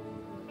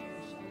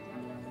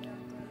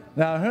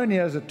 Now, a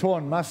hernia is a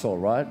torn muscle,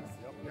 right?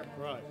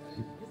 Right.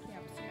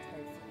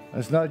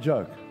 It's no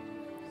joke.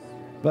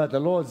 But the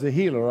Lord's the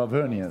healer of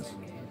hernias.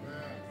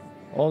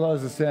 All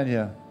those that stand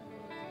here.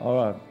 All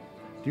right.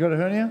 You got a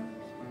hernia?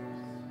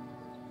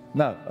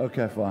 No.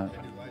 Okay, fine.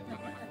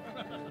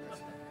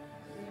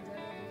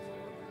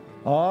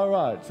 All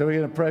right. So we're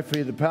going to pray for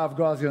you. The power of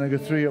God is going to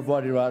go through your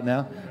body right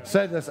now.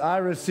 Say this. I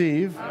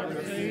receive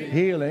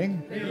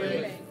healing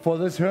for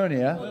this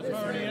hernia.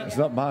 It's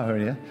not my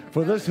hernia.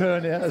 For this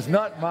hernia. It's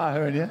not my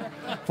hernia.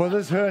 For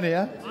this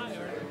hernia.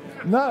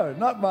 No,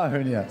 not my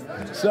hernia.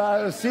 So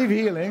I receive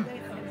healing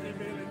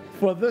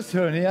for this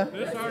hernia.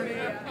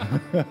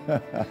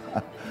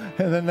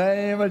 In the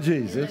name of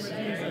Jesus.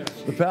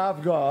 The power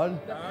of God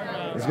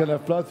is going to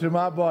flow through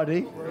my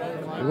body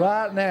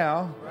right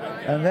now.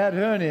 And that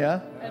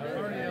hernia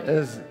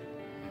is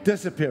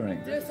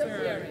disappearing.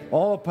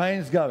 All the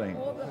pain's going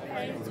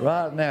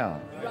right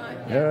now.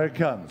 Here it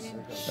comes.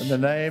 In the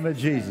name of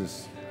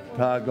Jesus. The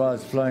power of God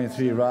is flowing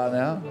through you right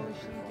now.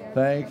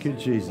 Thank you,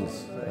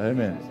 Jesus.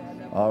 Amen.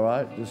 All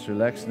right, just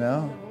relax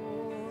now.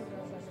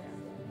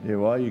 There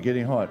you are. You're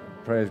getting hot.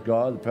 Praise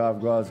God. The power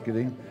of God is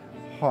getting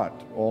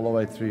hot all the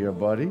way through your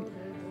body,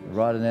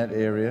 right in that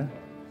area.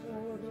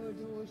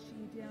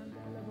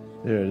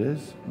 There it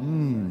is.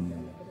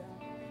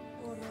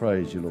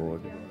 Praise you,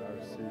 Lord.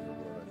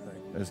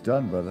 It's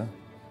done, brother.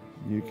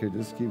 You can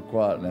just keep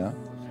quiet now.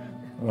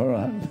 All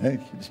right.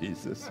 Thank you,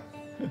 Jesus.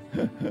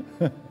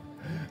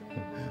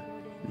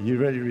 You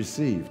already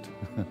received.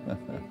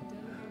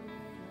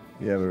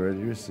 You have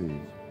already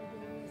received.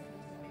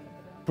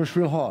 Push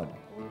real hard.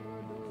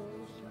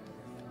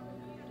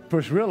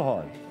 Push real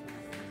hard.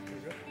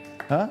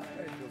 Huh?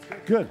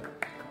 Good.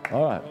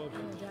 All right.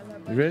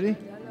 You ready?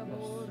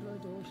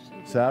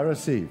 So I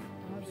receive.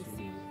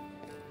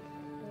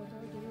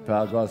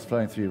 Power of God's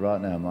flowing through you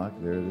right now,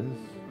 Mike. There it is.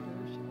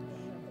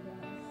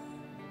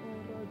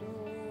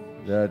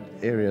 That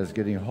area is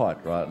getting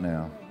hot right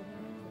now.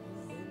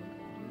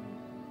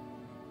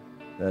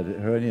 That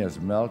hernia is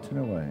melting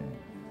away.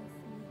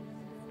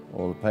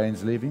 All the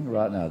pain's leaving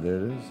right now. There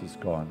it is. It's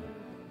gone.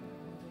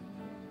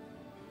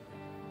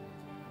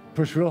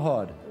 Push real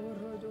hard.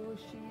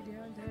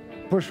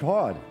 Push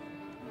hard.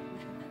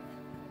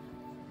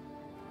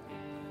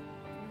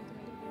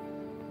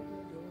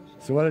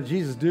 So what did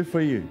Jesus do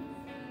for you?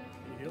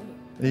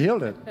 He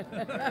healed it.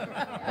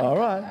 All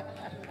right.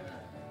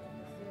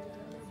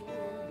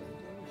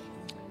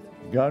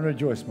 Go and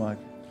rejoice, Mike.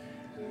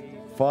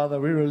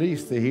 Father, we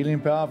release the healing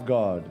power of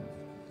God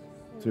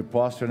through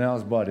Pastor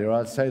Nell's body. All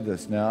right, say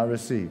this. Now I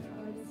receive.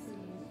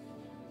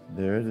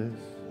 There it is.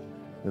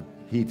 The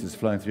heat is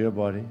flowing through your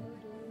body.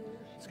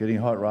 It's getting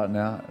hot right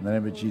now. In the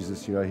name of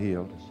Jesus, you are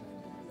healed.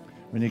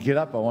 When you get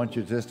up, I want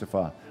you to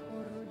testify.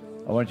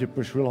 I want you to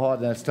push real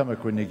hard in that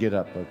stomach when you get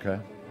up, okay?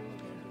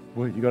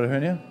 Well, you got a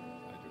hernia?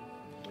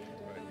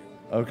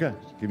 Okay.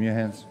 Give me your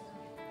hands.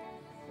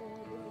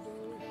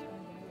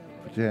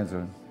 Put your hands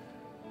on.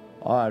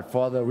 All right,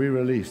 Father, we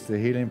release the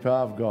healing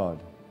power of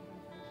God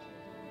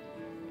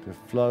to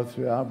flow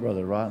through our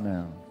brother right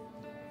now.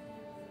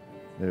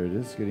 There it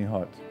is, getting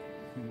hot.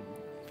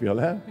 Feel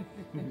that?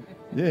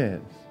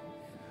 Yes.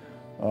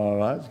 All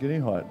right, it's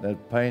getting hot.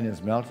 That pain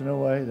is melting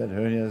away. That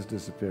hernia is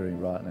disappearing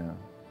right now.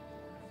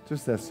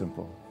 Just that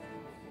simple.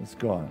 It's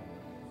gone.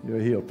 You're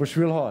healed. Push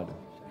real hard.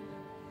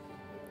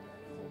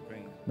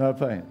 No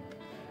pain.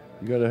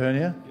 You got a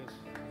hernia? Yes.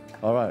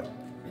 All right.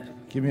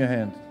 Give me your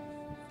hand.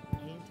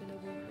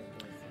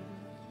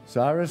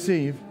 So I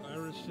receive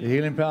the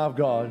healing power of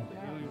God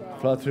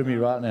flow through me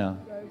right now.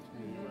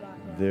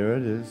 There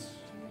it is.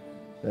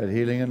 That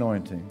healing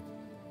anointing.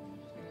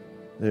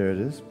 There it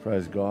is.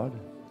 Praise God.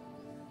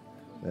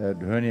 That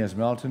hernia is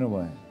melting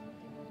away.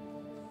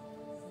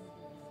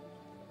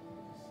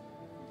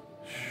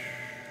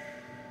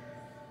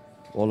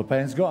 All the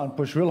pain's gone.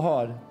 Push real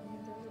hard.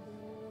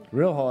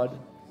 Real hard.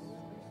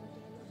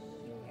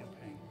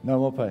 No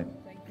more pain.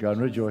 Go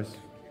and rejoice.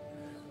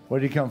 What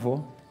did you come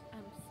for? I'm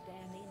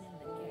standing in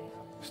the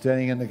gap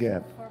Standing in the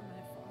gap. for my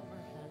former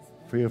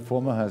husband. For your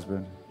former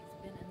husband.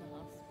 He's been in the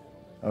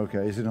hospital.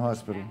 Okay, he's in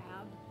hospital.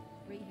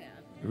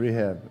 Rehab.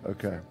 Rehab,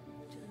 okay.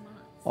 2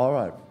 months. All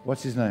right,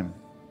 what's his name?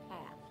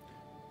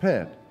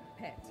 Pat.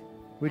 Pat.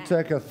 We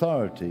take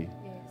authority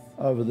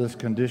over this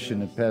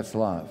condition in Pat's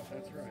life.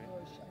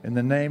 In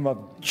the name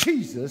of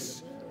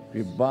Jesus,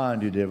 we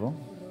bind you, devil.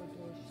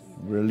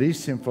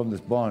 Release him from this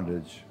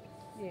bondage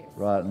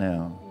right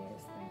now.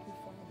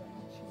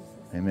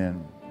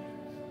 Amen.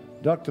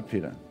 Dr.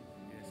 Peter,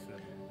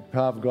 the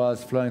power of God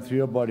is flowing through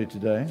your body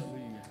today,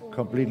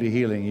 completely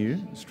healing you,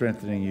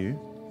 strengthening you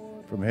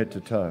from head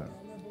to toe.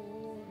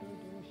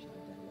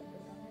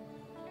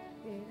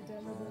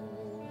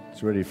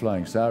 It's already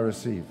flowing. So I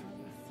receive.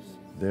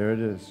 There it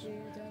is.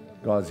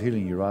 God's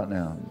healing you right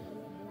now.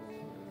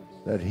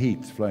 That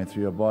heat's flowing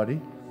through your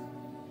body,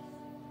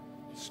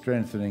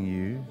 strengthening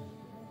you,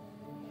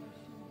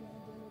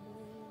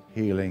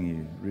 healing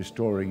you,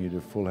 restoring you to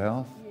full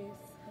health.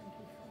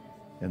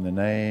 In the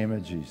name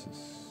of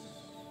Jesus.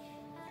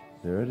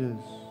 There it is.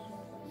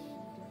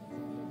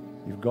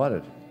 You've got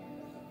it.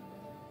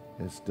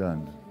 It's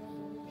done.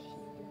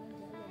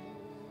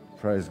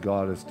 Praise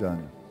God, it's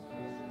done.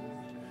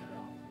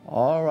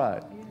 All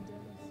right.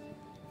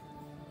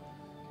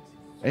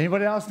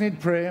 Anybody else need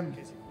prayer?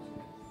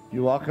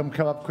 You're welcome.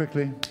 Come up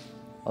quickly.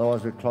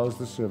 Otherwise, we close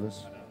the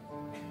service.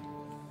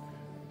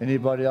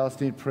 Anybody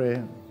else need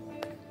prayer?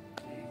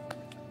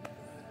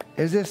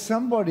 Is there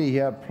somebody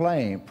here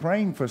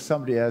praying for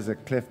somebody who has a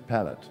cleft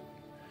palate?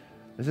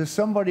 Is there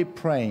somebody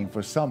praying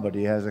for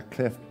somebody who has a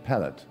cleft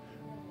palate?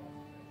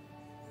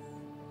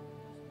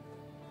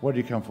 What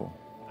do you come for?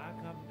 I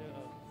come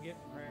to get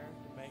prayer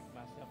to make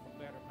myself a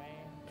better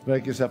man. To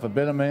make yourself a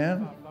better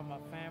man? For my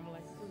family.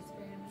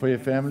 For your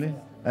family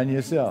and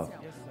yourself?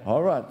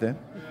 All right then.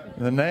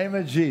 In the name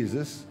of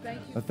Jesus,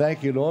 I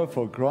thank you, Lord,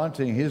 for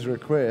granting his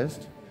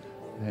request.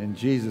 In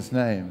Jesus'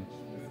 name.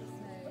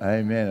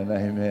 Amen and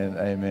amen,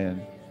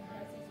 amen.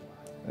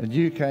 And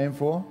you came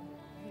for?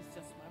 He's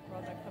just my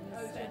brother. Come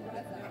to stand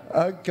with him.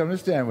 Oh, come to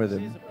stand with He's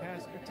him. a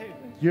pastor too.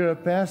 You're a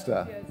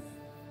pastor?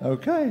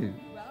 Okay.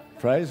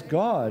 Praise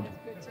God.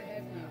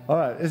 All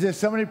right. Is there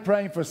somebody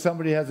praying for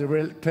somebody who has a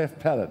real cleft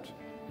palate?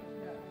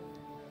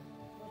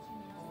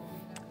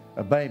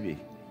 A baby.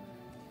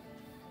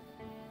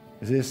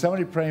 Is there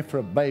somebody praying for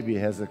a baby who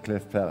has a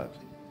cleft palate?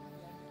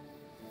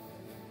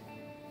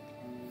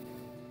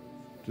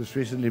 Just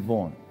recently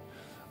born.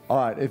 All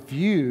right, if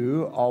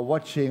you are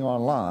watching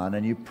online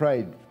and you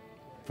prayed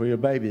for your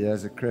baby that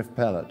has a cleft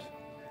palate,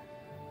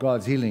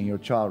 God's healing your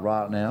child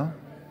right now.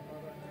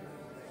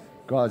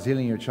 God's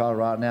healing your child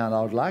right now, and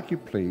I would like you,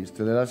 please,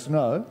 to let us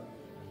know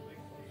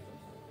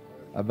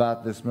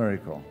about this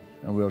miracle,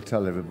 and we'll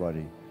tell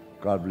everybody.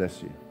 God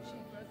bless you. She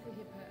broke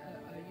her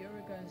hip a year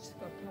ago and she's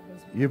got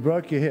problems with You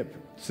broke your hip.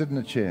 Sit in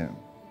a chair.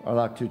 I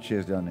like 2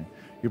 chairs down there.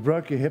 You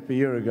broke your hip a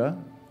year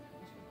ago,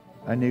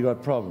 and you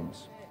got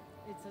problems.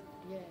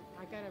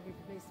 I got a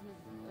replacement.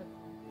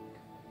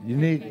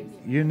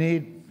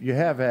 You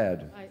have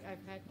had. I've had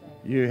that.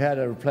 You had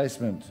a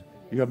replacement.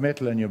 You got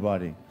metal in your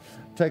body.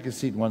 Take a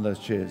seat in one of those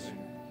chairs.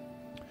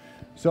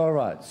 So, all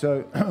right.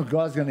 So,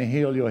 God's going to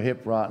heal your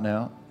hip right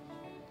now.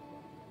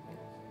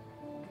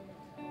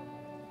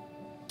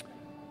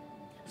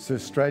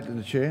 Sit straight in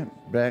the chair,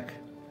 back.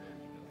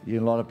 You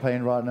in a lot of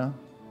pain right now?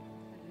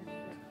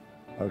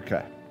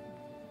 Okay.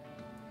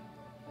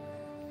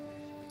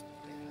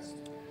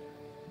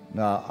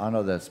 Now, I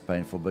know that's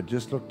painful, but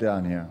just look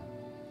down here.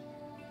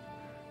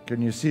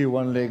 Can you see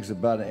one leg's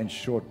about an inch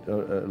short,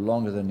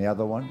 longer than the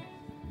other one?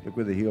 Look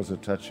where the heels are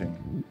touching.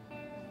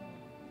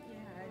 Yeah,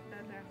 I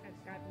thought I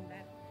had gotten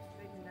that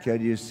straightened out.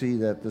 Can you see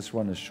that this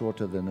one is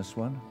shorter than this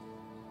one?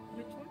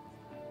 Which one?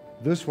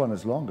 This one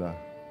is longer.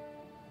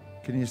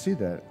 Can you see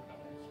that?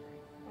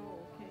 Oh,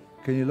 okay.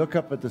 Can you look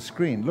up at the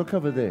screen? Look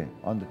over there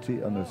on the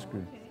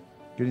screen. Okay.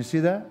 Can you see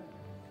that?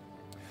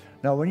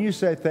 Now, when you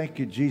say thank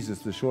you, Jesus,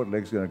 the short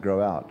leg's going to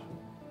grow out.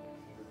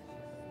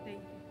 Thank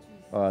you,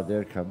 Jesus. All right,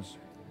 there it comes.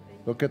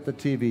 Look at the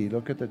TV.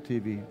 Look at the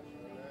TV.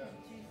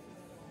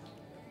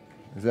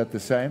 Is that the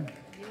same?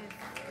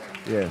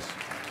 Yes.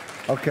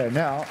 Okay,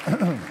 now,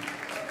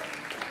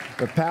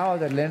 the power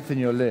that lengthened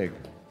your leg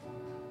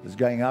is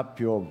going up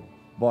your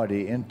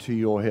body into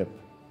your hip.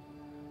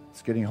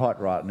 It's getting hot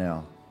right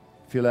now.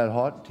 Feel that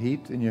hot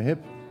heat in your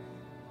hip?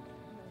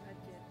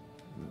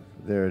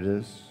 There it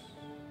is.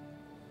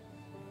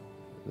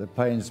 The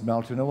pain's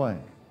melting away.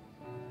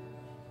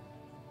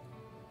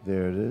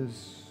 There it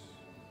is.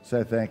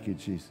 Say thank you,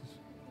 Jesus.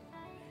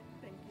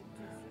 Thank you,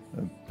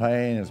 Jesus. The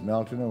pain is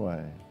melting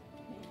away.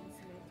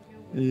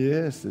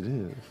 Yes, it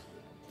is.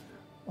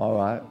 All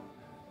right.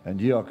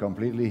 And you are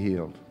completely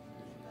healed.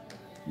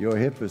 Your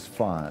hip is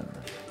fine.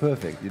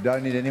 Perfect. You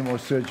don't need any more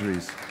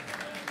surgeries.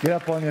 Get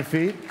up on your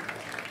feet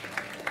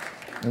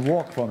and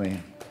walk for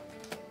me.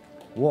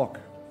 Walk.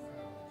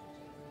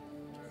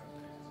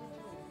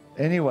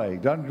 Anyway,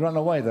 don't run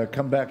away though.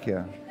 Come back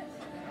here.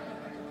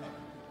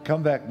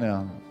 Come back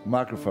now.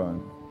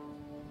 Microphone.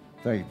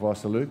 Thank you,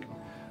 Pastor Luke.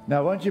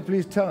 Now, won't you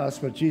please tell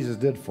us what Jesus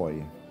did for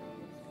you?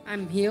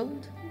 I'm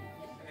healed.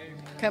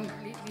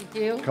 Completely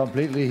healed.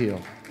 Completely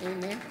healed.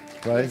 Amen.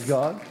 Praise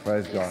God.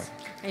 Praise God.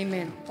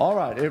 Amen. All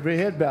right, every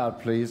head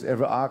bowed, please,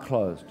 every eye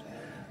closed.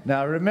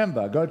 Now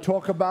remember, go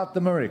talk about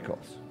the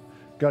miracles.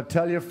 Go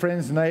tell your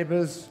friends,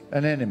 neighbors,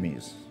 and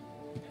enemies.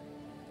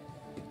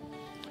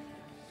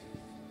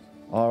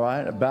 All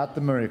right, about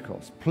the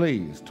miracles.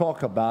 Please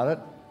talk about it.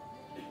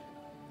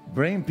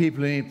 Bring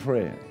people who need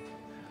prayer.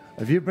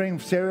 If you bring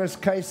serious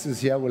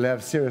cases here, we'll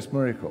have serious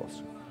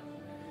miracles.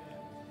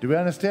 Do we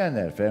understand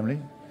that, family?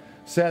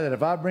 Say that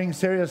if I bring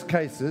serious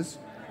cases,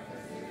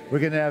 we're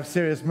going to have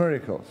serious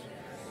miracles.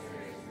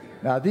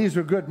 Now, these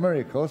were good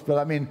miracles, but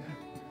I mean,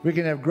 we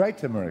can have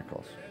greater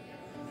miracles.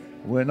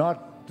 We're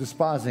not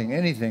despising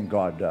anything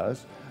God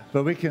does,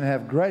 but we can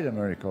have greater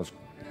miracles.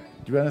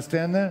 Do you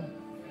understand that?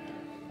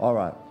 All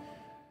right.